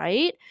is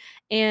right,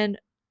 and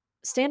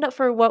stand up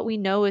for what we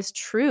know is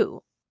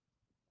true.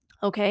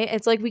 Okay?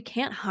 It's like we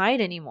can't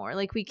hide anymore.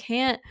 Like we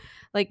can't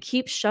like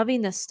keep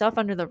shoving this stuff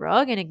under the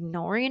rug and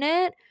ignoring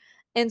it.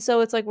 And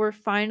so it's like we're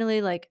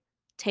finally like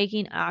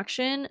taking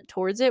action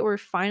towards it. We're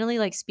finally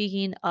like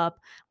speaking up.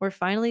 We're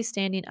finally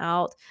standing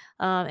out,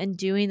 and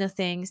doing the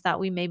things that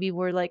we maybe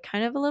were like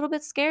kind of a little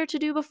bit scared to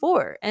do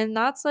before. And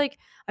that's like,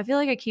 I feel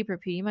like I keep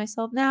repeating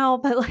myself now,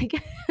 but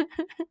like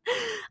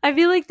I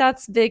feel like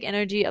that's big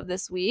energy of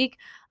this week.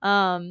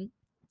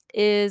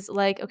 Is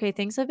like, okay,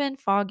 things have been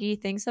foggy,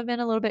 things have been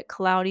a little bit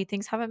cloudy,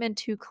 things haven't been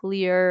too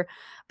clear,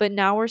 but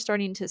now we're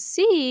starting to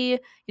see,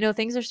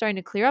 things are starting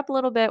to clear up a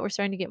little bit. We're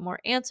starting to get more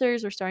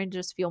answers. We're starting to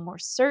just feel more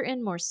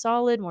certain, more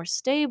solid, more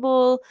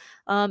stable.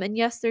 And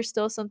yes, there's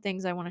still some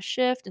things I want to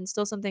shift and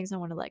still some things I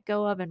want to let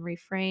go of and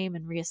reframe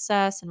and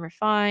reassess and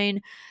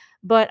refine.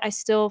 But I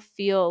still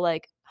feel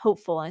like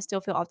hopeful. I still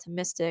feel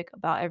optimistic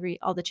about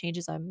all the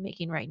changes I'm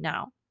making right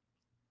now.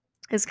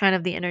 is kind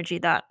of the energy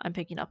that I'm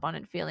picking up on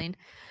and feeling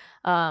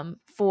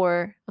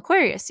for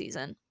Aquarius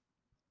season.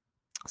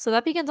 So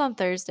that begins on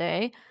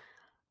Thursday.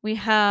 We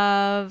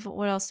have,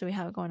 what else do we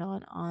have going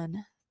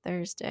on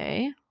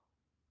Thursday?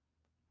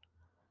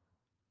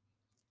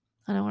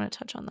 I don't want to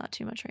touch on that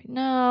too much right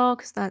now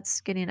because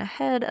that's getting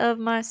ahead of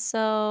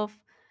myself.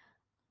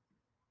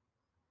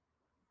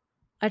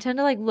 I tend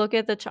to like look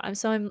at the chart.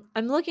 So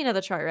I'm looking at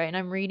the chart, right? And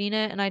I'm reading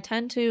it, and I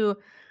tend to.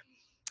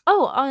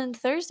 Oh, on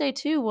Thursday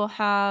too, we'll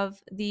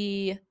have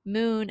the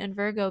moon and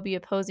Virgo be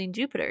opposing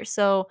Jupiter.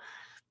 So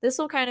this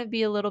will kind of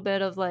be a little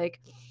bit of like,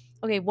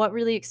 okay, what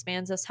really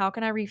expands us? How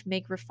can I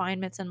make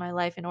refinements in my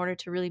life in order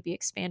to really be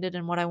expanded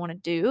in what I want to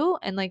do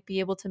and like be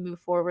able to move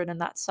forward in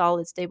that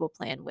solid, stable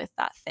plan with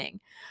that thing?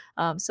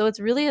 So it's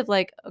really of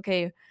like,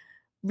 okay,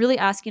 really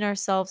asking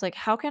ourselves like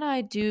how can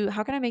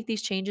I make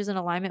these changes in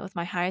alignment with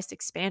my highest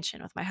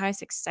expansion, with my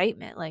highest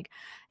excitement, like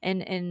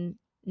and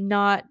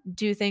not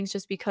do things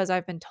just because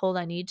I've been told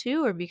I need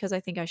to or because I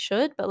think I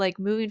should, but like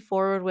moving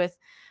forward with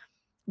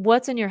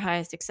what's in your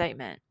highest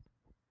excitement.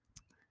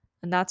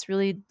 And that's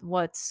really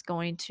what's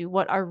going to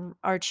what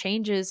our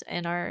changes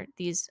and our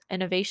these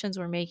innovations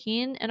we're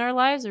making in our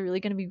lives are really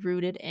going to be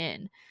rooted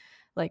in,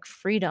 like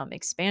freedom,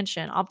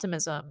 expansion,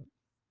 optimism.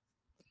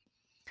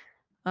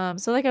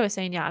 So like I was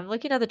saying, yeah, I'm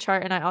looking at the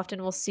chart and I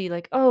often will see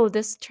like, oh,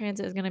 this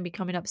transit is going to be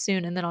coming up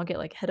soon, and then I'll get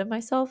like ahead of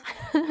myself.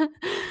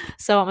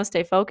 So I'm gonna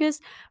stay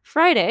focused.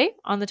 Friday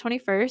on the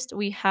 21st,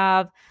 we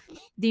have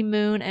the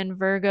moon and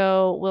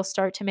Virgo will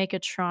start to make a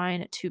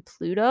trine to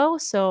Pluto.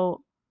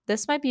 So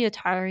this might be a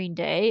tiring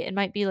day. It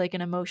might be like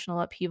an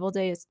emotional upheaval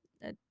day. It's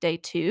day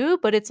two,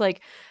 but it's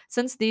like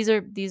since these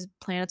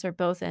planets are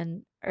both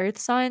in Earth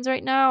signs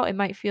right now, it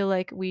might feel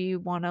like we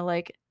want to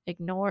like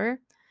ignore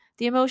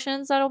the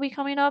emotions that'll be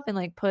coming up and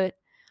like put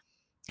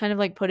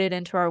it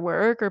into our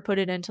work or put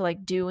it into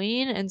like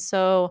doing. And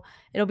so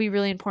it'll be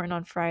really important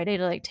on Friday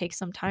to like take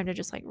some time to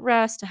just like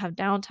rest, to have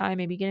downtime,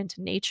 maybe get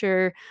into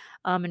nature,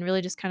 and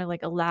really just kind of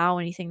like allow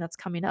anything that's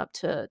coming up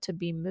to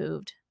be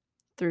moved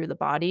through the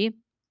body.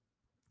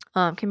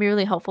 Can be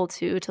really helpful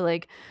too to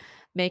like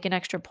make an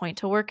extra point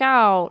to work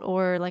out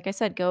or like I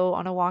said, go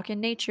on a walk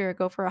in nature,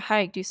 go for a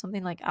hike, do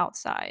something like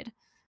outside.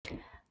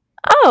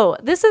 Oh,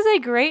 this is a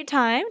great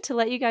time to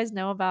let you guys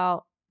know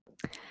about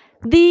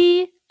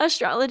the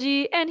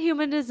astrology and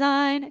human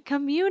design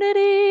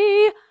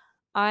community.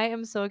 I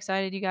am so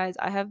excited, you guys.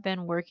 I have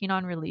been working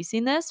on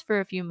releasing this for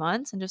a few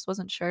months and just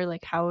wasn't sure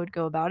like how I would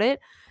go about it,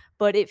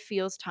 but it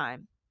feels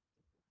time.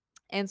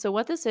 And so,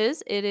 what this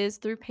is, it is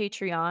through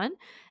Patreon,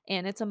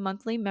 and it's a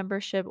monthly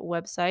membership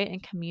website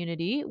and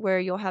community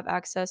where you'll have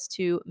access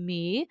to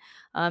me,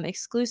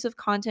 exclusive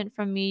content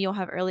from me. You'll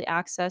have early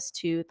access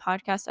to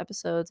podcast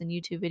episodes and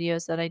YouTube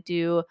videos that I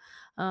do.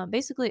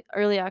 Basically,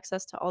 early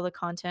access to all the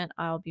content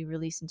I'll be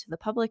releasing to the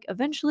public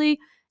eventually.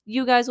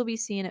 You guys will be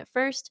seeing it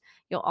first.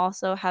 You'll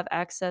also have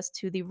access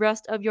to the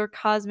rest of your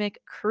cosmic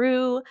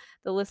crew,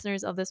 the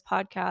listeners of this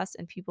podcast,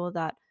 and people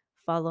that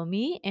follow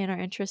me and are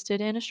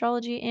interested in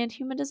astrology and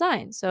human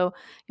design. So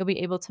you'll be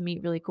able to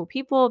meet really cool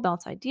people,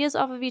 bounce ideas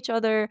off of each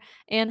other,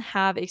 and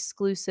have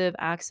exclusive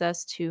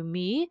access to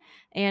me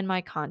and my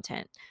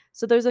content.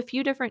 So there's a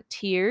few different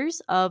tiers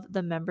of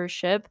the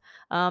membership.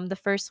 The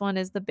first one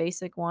is the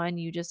basic one.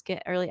 You just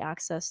get early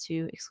access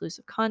to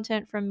exclusive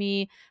content from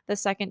me. The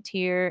second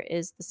tier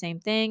is the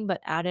same thing,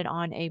 but added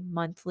on a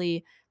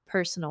monthly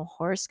personal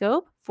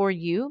horoscope for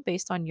you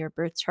based on your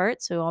birth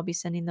chart. So I'll be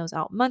sending those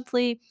out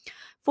monthly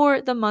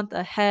for the month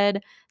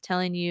ahead,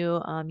 telling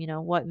you,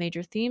 what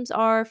major themes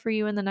are for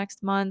you in the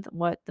next month,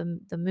 what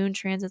the moon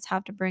transits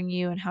have to bring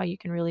you, and how you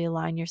can really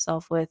align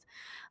yourself with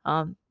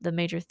the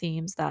major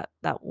themes that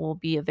will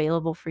be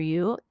available for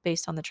you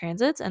based on the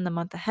transits and the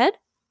month ahead.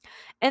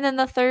 And then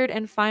the third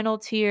and final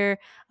tier,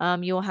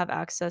 you'll have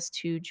access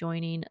to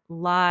joining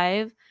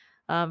live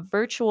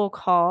virtual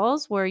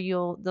calls where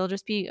they'll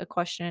just be a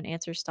question and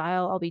answer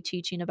style. I'll be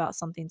teaching about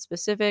something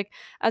specific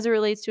as it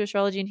relates to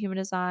astrology and human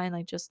design,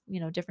 like just,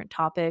 different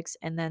topics.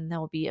 And then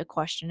there'll be a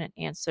question and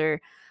answer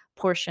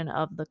portion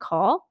of the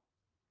call.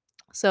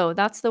 So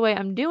that's the way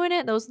I'm doing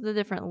it. Those are the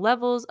different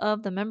levels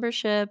of the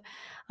membership.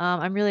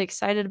 I'm really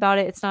excited about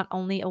it. It's not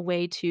only a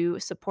way to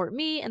support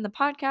me and the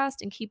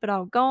podcast and keep it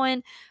all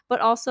going,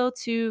 but also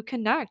to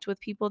connect with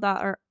people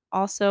that are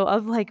also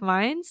of like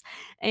minds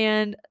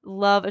and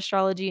love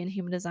astrology and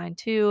human design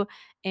too.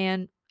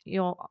 And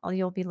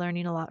you'll be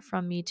learning a lot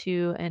from me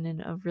too, and in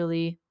a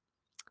really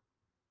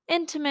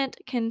intimate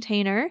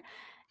container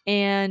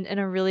and in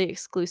a really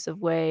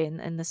exclusive way.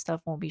 And this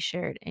stuff won't be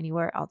shared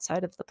anywhere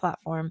outside of the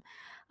platform.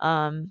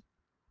 Um,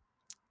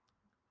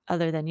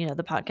 Other than,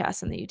 the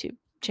podcast and the YouTube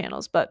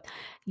channels. But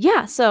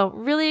yeah, so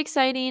really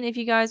exciting. If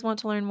you guys want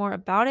to learn more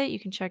about it, you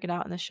can check it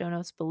out in the show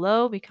notes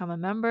below. Become a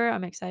member.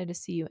 I'm excited to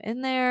see you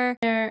in there.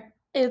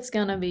 It's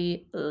gonna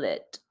be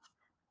lit.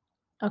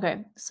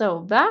 Okay, so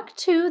back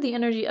to the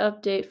energy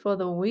update for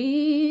the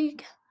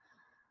week.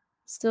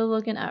 Still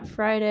looking at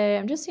Friday.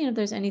 I'm just seeing if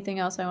there's anything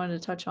else I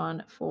wanted to touch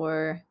on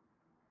for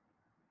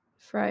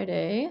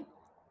Friday.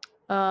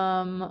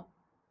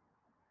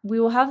 we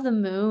will have the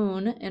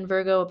moon in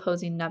Virgo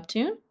opposing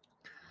Neptune.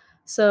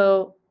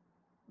 So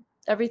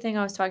everything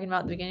I was talking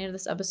about at the beginning of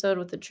this episode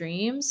with the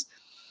dreams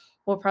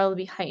will probably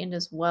be heightened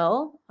as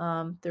well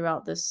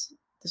throughout this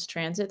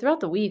transit, throughout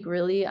the week,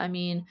 really. I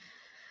mean,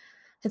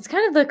 it's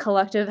kind of the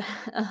collective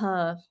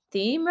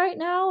theme right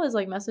now is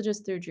like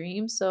messages through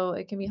dreams. So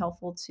it can be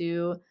helpful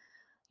to,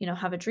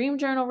 have a dream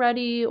journal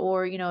ready,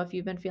 or, if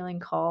you've been feeling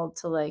called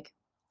to like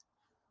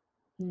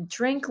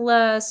drink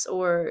less,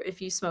 or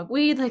if you smoke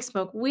weed, like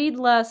smoke weed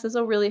less. This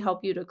will really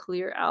help you to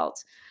clear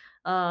out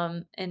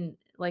and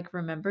like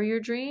remember your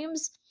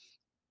dreams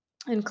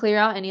and clear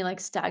out any like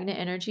stagnant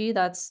energy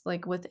that's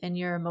like within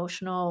your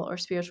emotional or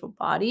spiritual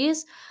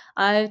bodies.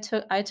 I've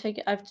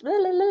taken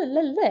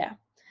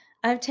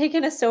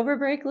a sober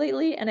break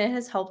lately, and it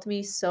has helped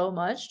me so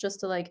much just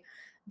to like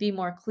be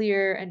more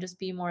clear and just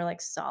be more like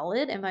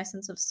solid in my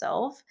sense of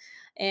self,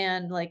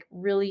 and like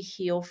really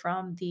heal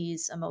from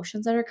these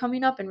emotions that are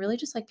coming up, and really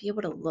just like be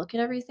able to look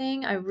at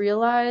everything. I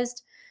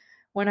realized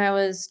when I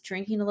was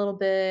drinking a little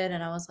bit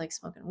and I was like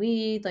smoking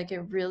weed, like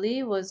it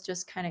really was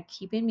just kind of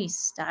keeping me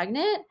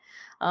stagnant.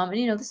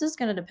 And this is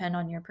going to depend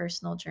on your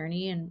personal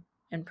journey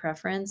and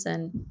preference,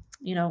 and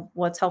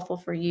what's helpful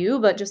for you.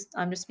 But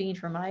I'm just speaking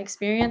from my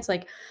experience.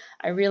 Like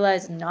I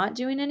realized not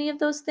doing any of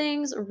those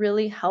things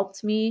really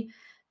helped me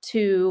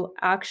to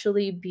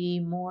actually be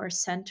more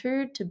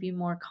centered, to be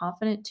more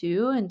confident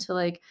too, and to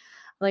like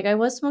I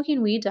was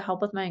smoking weed to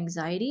help with my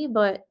anxiety,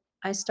 but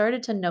I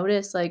started to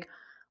notice like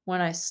when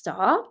I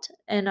stopped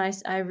and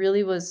I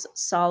really was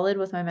solid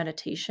with my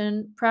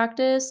meditation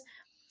practice,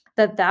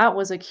 that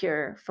was a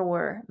cure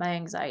for my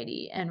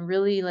anxiety. And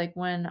really, like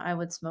when I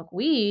would smoke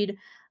weed,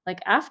 like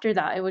after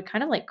that, it would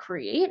kind of like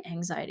create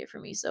anxiety for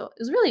me. So it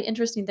was a really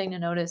interesting thing to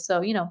notice.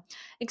 So,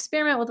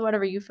 experiment with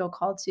whatever you feel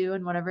called to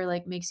and whatever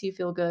like makes you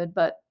feel good.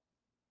 But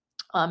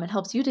it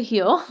helps you to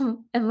heal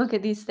and look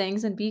at these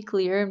things and be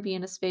clear and be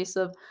in a space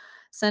of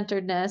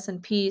centeredness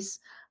and peace.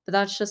 But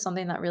that's just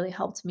something that really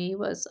helped me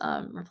was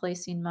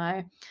replacing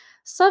my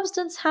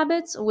substance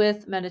habits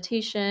with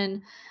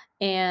meditation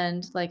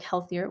and like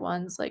healthier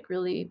ones, like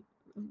really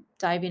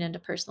diving into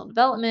personal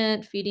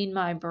development, feeding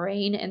my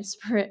brain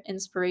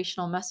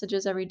inspirational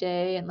messages every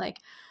day, and like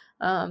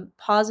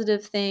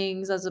positive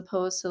things as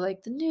opposed to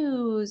like the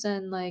news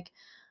and like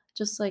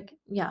just like,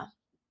 yeah,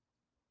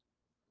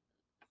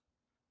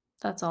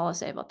 that's all I'll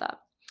say about that.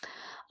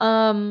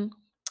 Um,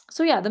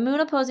 so yeah, the moon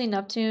opposing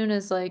Neptune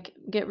is like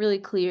get really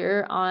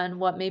clear on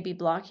what may be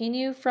blocking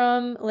you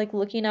from like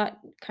looking at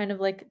kind of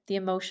like the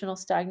emotional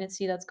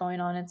stagnancy that's going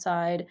on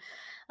inside,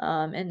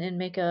 and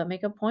make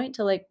a point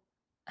to like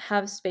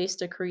have space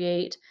to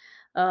create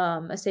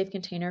a safe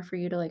container for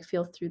you to like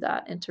feel through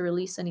that and to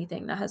release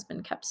anything that has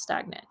been kept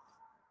stagnant.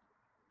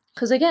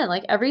 Because again,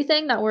 like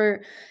everything that we're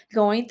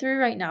going through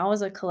right now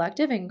as a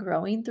collective and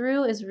growing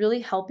through is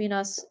really helping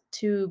us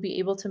to be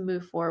able to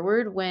move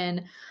forward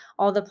when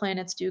all the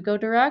planets do go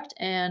direct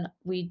and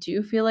we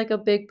do feel like a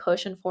big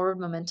push and forward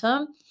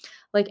momentum.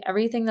 Like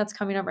everything that's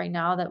coming up right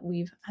now that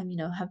we've,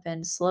 have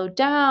been slowed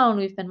down,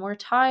 we've been more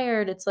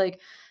tired. It's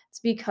like, it's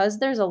because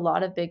there's a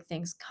lot of big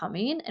things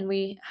coming, and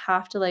we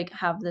have to like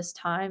have this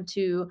time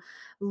to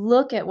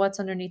look at what's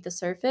underneath the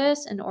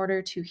surface in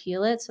order to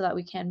heal it so that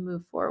we can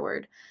move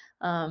forward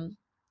um,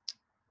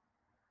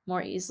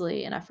 more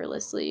easily and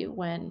effortlessly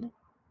when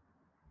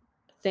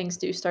things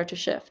do start to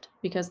shift,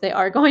 because they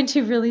are going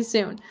to really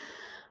soon.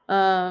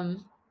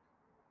 Um,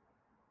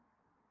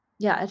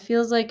 yeah, it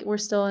feels like we're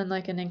still in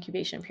like an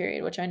incubation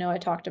period, which I know I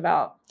talked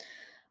about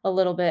a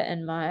little bit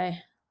in my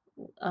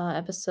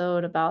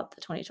episode about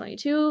the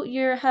 2022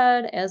 year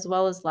ahead, as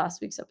well as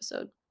last week's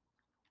episode.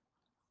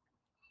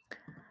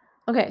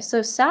 Okay,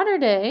 so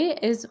Saturday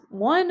is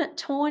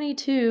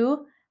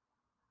 122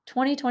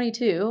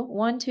 2022,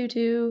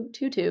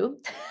 12222,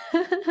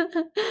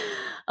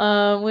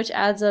 which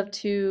adds up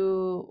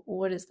to,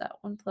 what is that?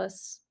 1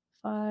 plus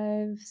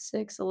 5,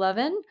 6,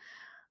 11.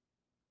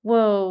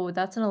 Whoa,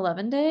 that's an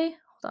 11 day?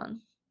 Hold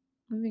on.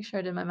 Let me make sure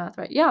I did my math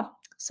right. Yeah.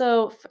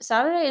 So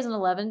Saturday is an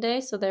 11 day.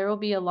 So there will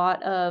be a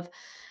lot of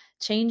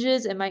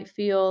changes. It might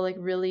feel like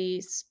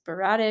really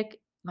sporadic,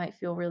 might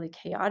feel really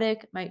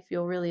chaotic, might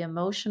feel really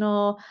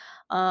emotional.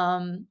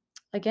 Um,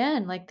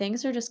 Again, like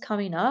things are just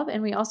coming up.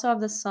 And we also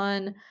have the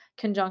sun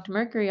conjunct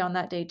Mercury on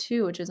that day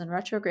too, which is in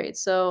retrograde.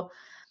 So,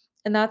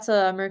 and that's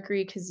a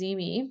Mercury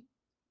Kazemi,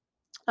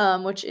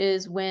 which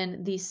is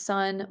when the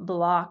sun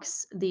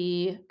blocks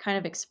the kind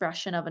of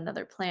expression of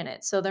another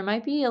planet. So there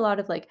might be a lot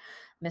of like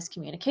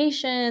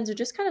miscommunications or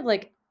just kind of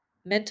like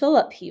mental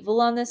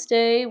upheaval on this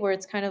day, where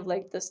it's kind of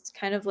like this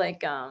kind of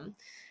like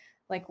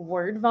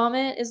word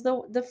vomit is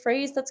the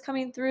phrase that's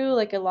coming through.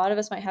 Like a lot of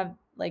us might have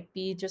like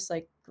be just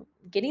like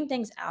getting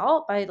things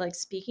out by like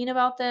speaking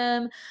about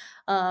them,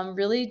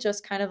 really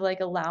just kind of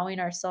like allowing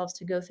ourselves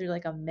to go through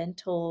like a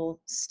mental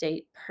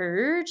state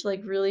purge,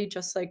 like really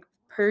just like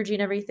purging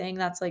everything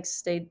that's like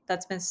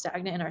that's been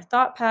stagnant in our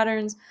thought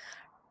patterns,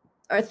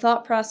 our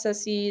thought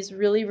processes,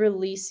 really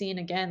releasing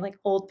again like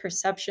old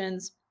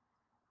perceptions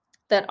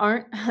that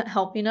aren't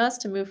helping us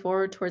to move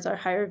forward towards our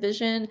higher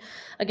vision.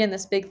 Again,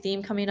 this big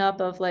theme coming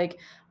up of like,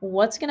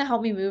 what's going to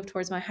help me move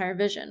towards my higher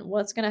vision?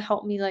 What's going to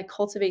help me like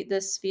cultivate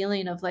this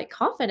feeling of like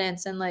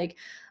confidence and like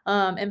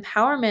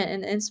empowerment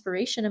and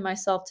inspiration in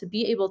myself to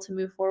be able to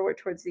move forward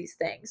towards these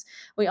things.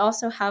 We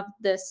also have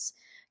this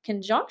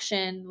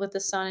conjunction with the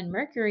sun and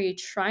Mercury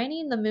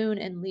trining the moon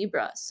in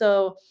Libra.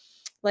 So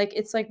like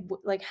it's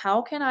like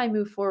how can I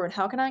move forward?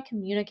 How can I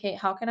communicate?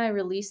 How can I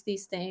release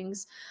these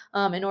things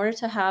in order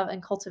to have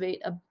and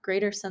cultivate a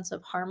greater sense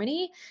of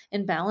harmony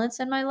and balance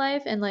in my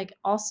life, and like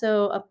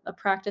also a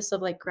practice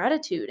of like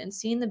gratitude and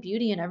seeing the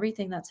beauty in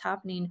everything that's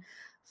happening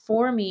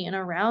for me and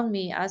around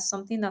me as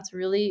something that's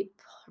really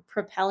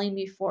propelling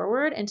me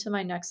forward into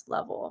my next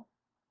level.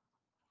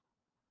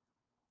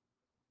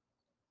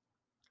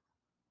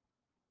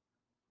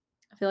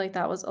 I feel like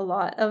that was a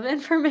lot of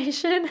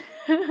information.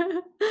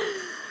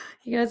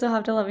 You guys will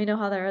have to let me know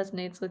how that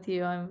resonates with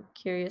you. I'm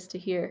curious to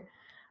hear.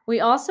 We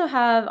also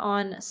have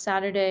on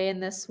Saturday,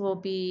 and this will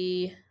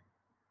be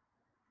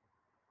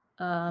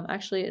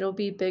actually, it'll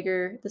be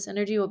bigger. This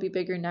energy will be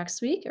bigger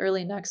next week,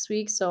 early next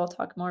week. So I'll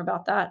talk more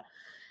about that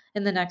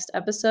in the next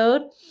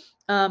episode.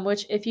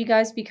 Which, if you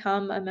guys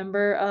become a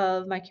member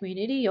of my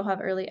community, you'll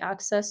have early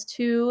access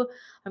to.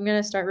 I'm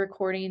gonna start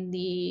recording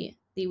the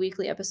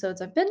weekly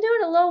episodes. I've been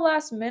doing a little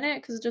last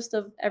minute because just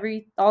of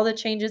all the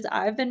changes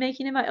I've been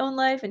making in my own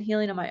life and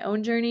healing on my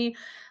own journey.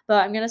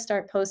 But I'm gonna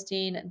start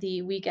posting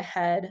the week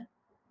ahead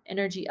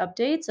energy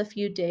updates a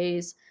few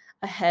days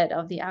ahead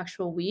of the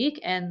actual week,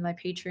 and my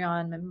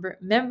Patreon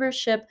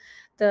membership,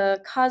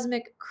 the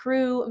Cosmic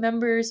Crew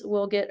members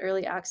will get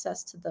early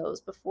access to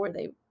those before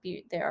they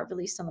are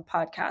released on the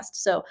podcast.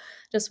 So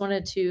just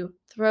wanted to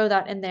throw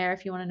that in there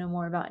if you want to know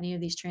more about any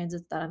of these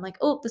transits that I'm like,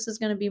 oh, this is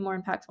going to be more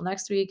impactful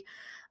next week.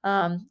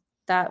 I'll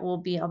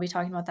be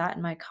talking about that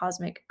in my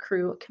Cosmic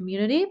Crew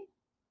community.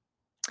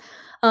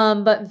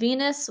 But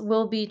Venus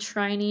will be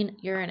trining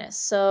Uranus.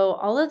 So,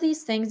 all of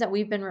these things that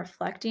we've been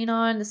reflecting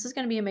on, this is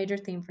going to be a major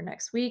theme for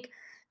next week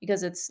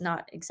because it's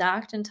not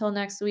exact until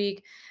next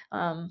week.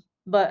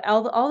 But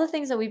all the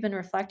things that we've been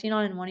reflecting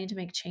on and wanting to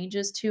make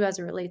changes to as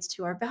it relates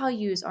to our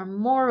values, our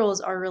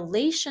morals, our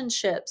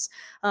relationships,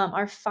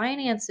 our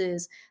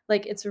finances,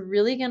 like it's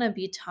really going to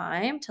be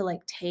time to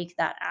like take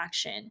that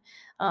action.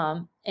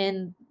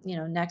 And,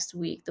 next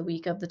week, the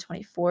week of the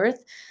 24th.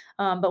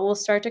 But we'll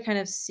start to kind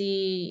of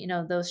see,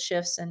 those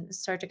shifts and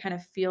start to kind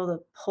of feel the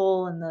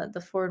pull and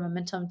the forward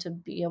momentum to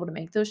be able to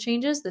make those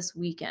changes this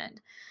weekend.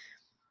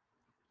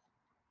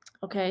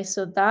 Okay,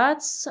 so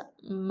that's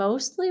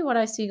mostly what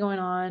I see going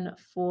on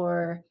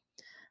for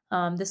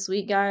this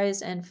week,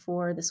 guys, and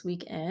for this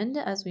weekend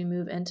as we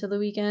move into the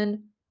weekend.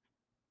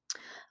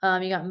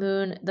 You got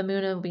the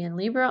moon will be in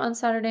Libra on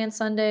Saturday and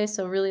Sunday.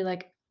 So really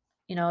like,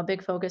 a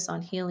big focus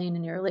on healing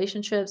in your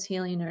relationships,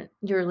 healing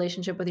your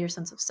relationship with your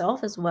sense of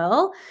self as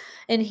well,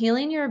 and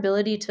healing your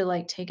ability to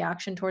like take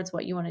action towards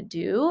what you want to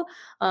do,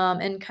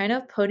 and kind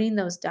of putting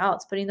those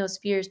doubts, putting those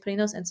fears, putting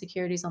those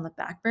insecurities on the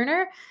back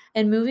burner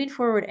and moving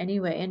forward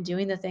anyway and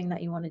doing the thing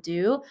that you want to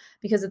do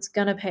because it's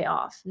going to pay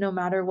off no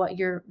matter what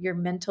your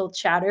mental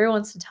chatter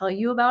wants to tell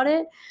you about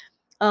it.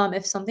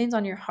 If something's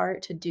on your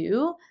heart to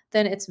do,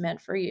 then it's meant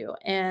for you.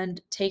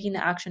 And taking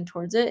the action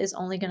towards it is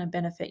only going to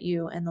benefit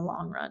you in the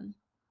long run.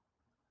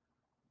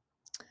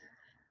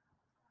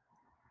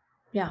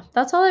 Yeah,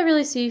 that's all I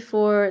really see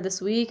for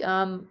this week.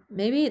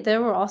 Maybe there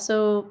will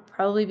also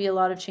probably be a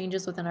lot of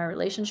changes within our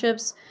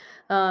relationships,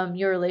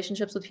 your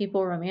relationships with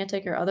people,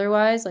 romantic or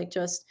otherwise, like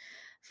just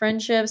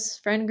friendships,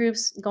 friend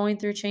groups going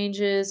through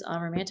changes,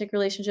 romantic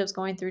relationships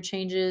going through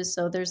changes.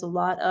 So there's a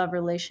lot of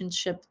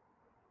relationship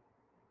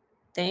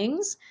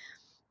things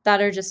that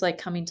are just like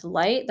coming to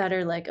light that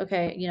are like,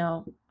 okay,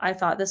 I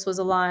thought this was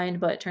aligned,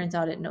 but it turns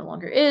out it no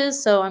longer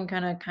is. So I'm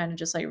gonna kind of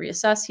just like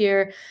reassess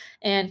here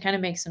and kind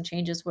of make some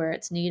changes where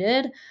it's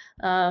needed.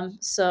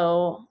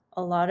 So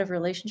a lot of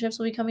relationships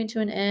will be coming to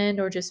an end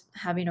or just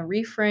having a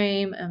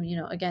reframe.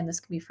 Again,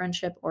 this could be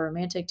friendship or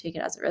romantic, take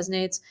it as it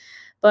resonates.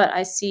 But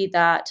I see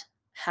that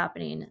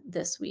happening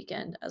this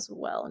weekend as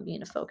well and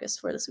being a focus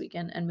for this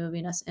weekend and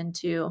moving us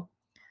into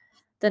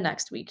the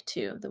next week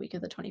too, the week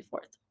of the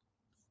 24th.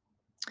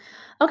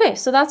 Okay,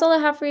 so that's all I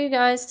have for you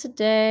guys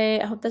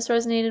today. I hope this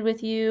resonated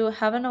with you.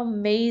 Have an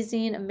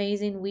amazing,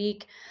 amazing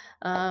week.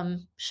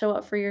 Show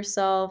up for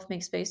yourself,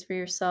 make space for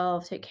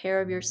yourself, take care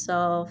of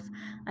yourself.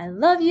 I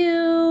love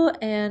you,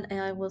 and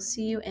I will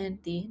see you in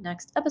the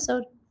next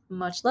episode.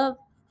 Much love.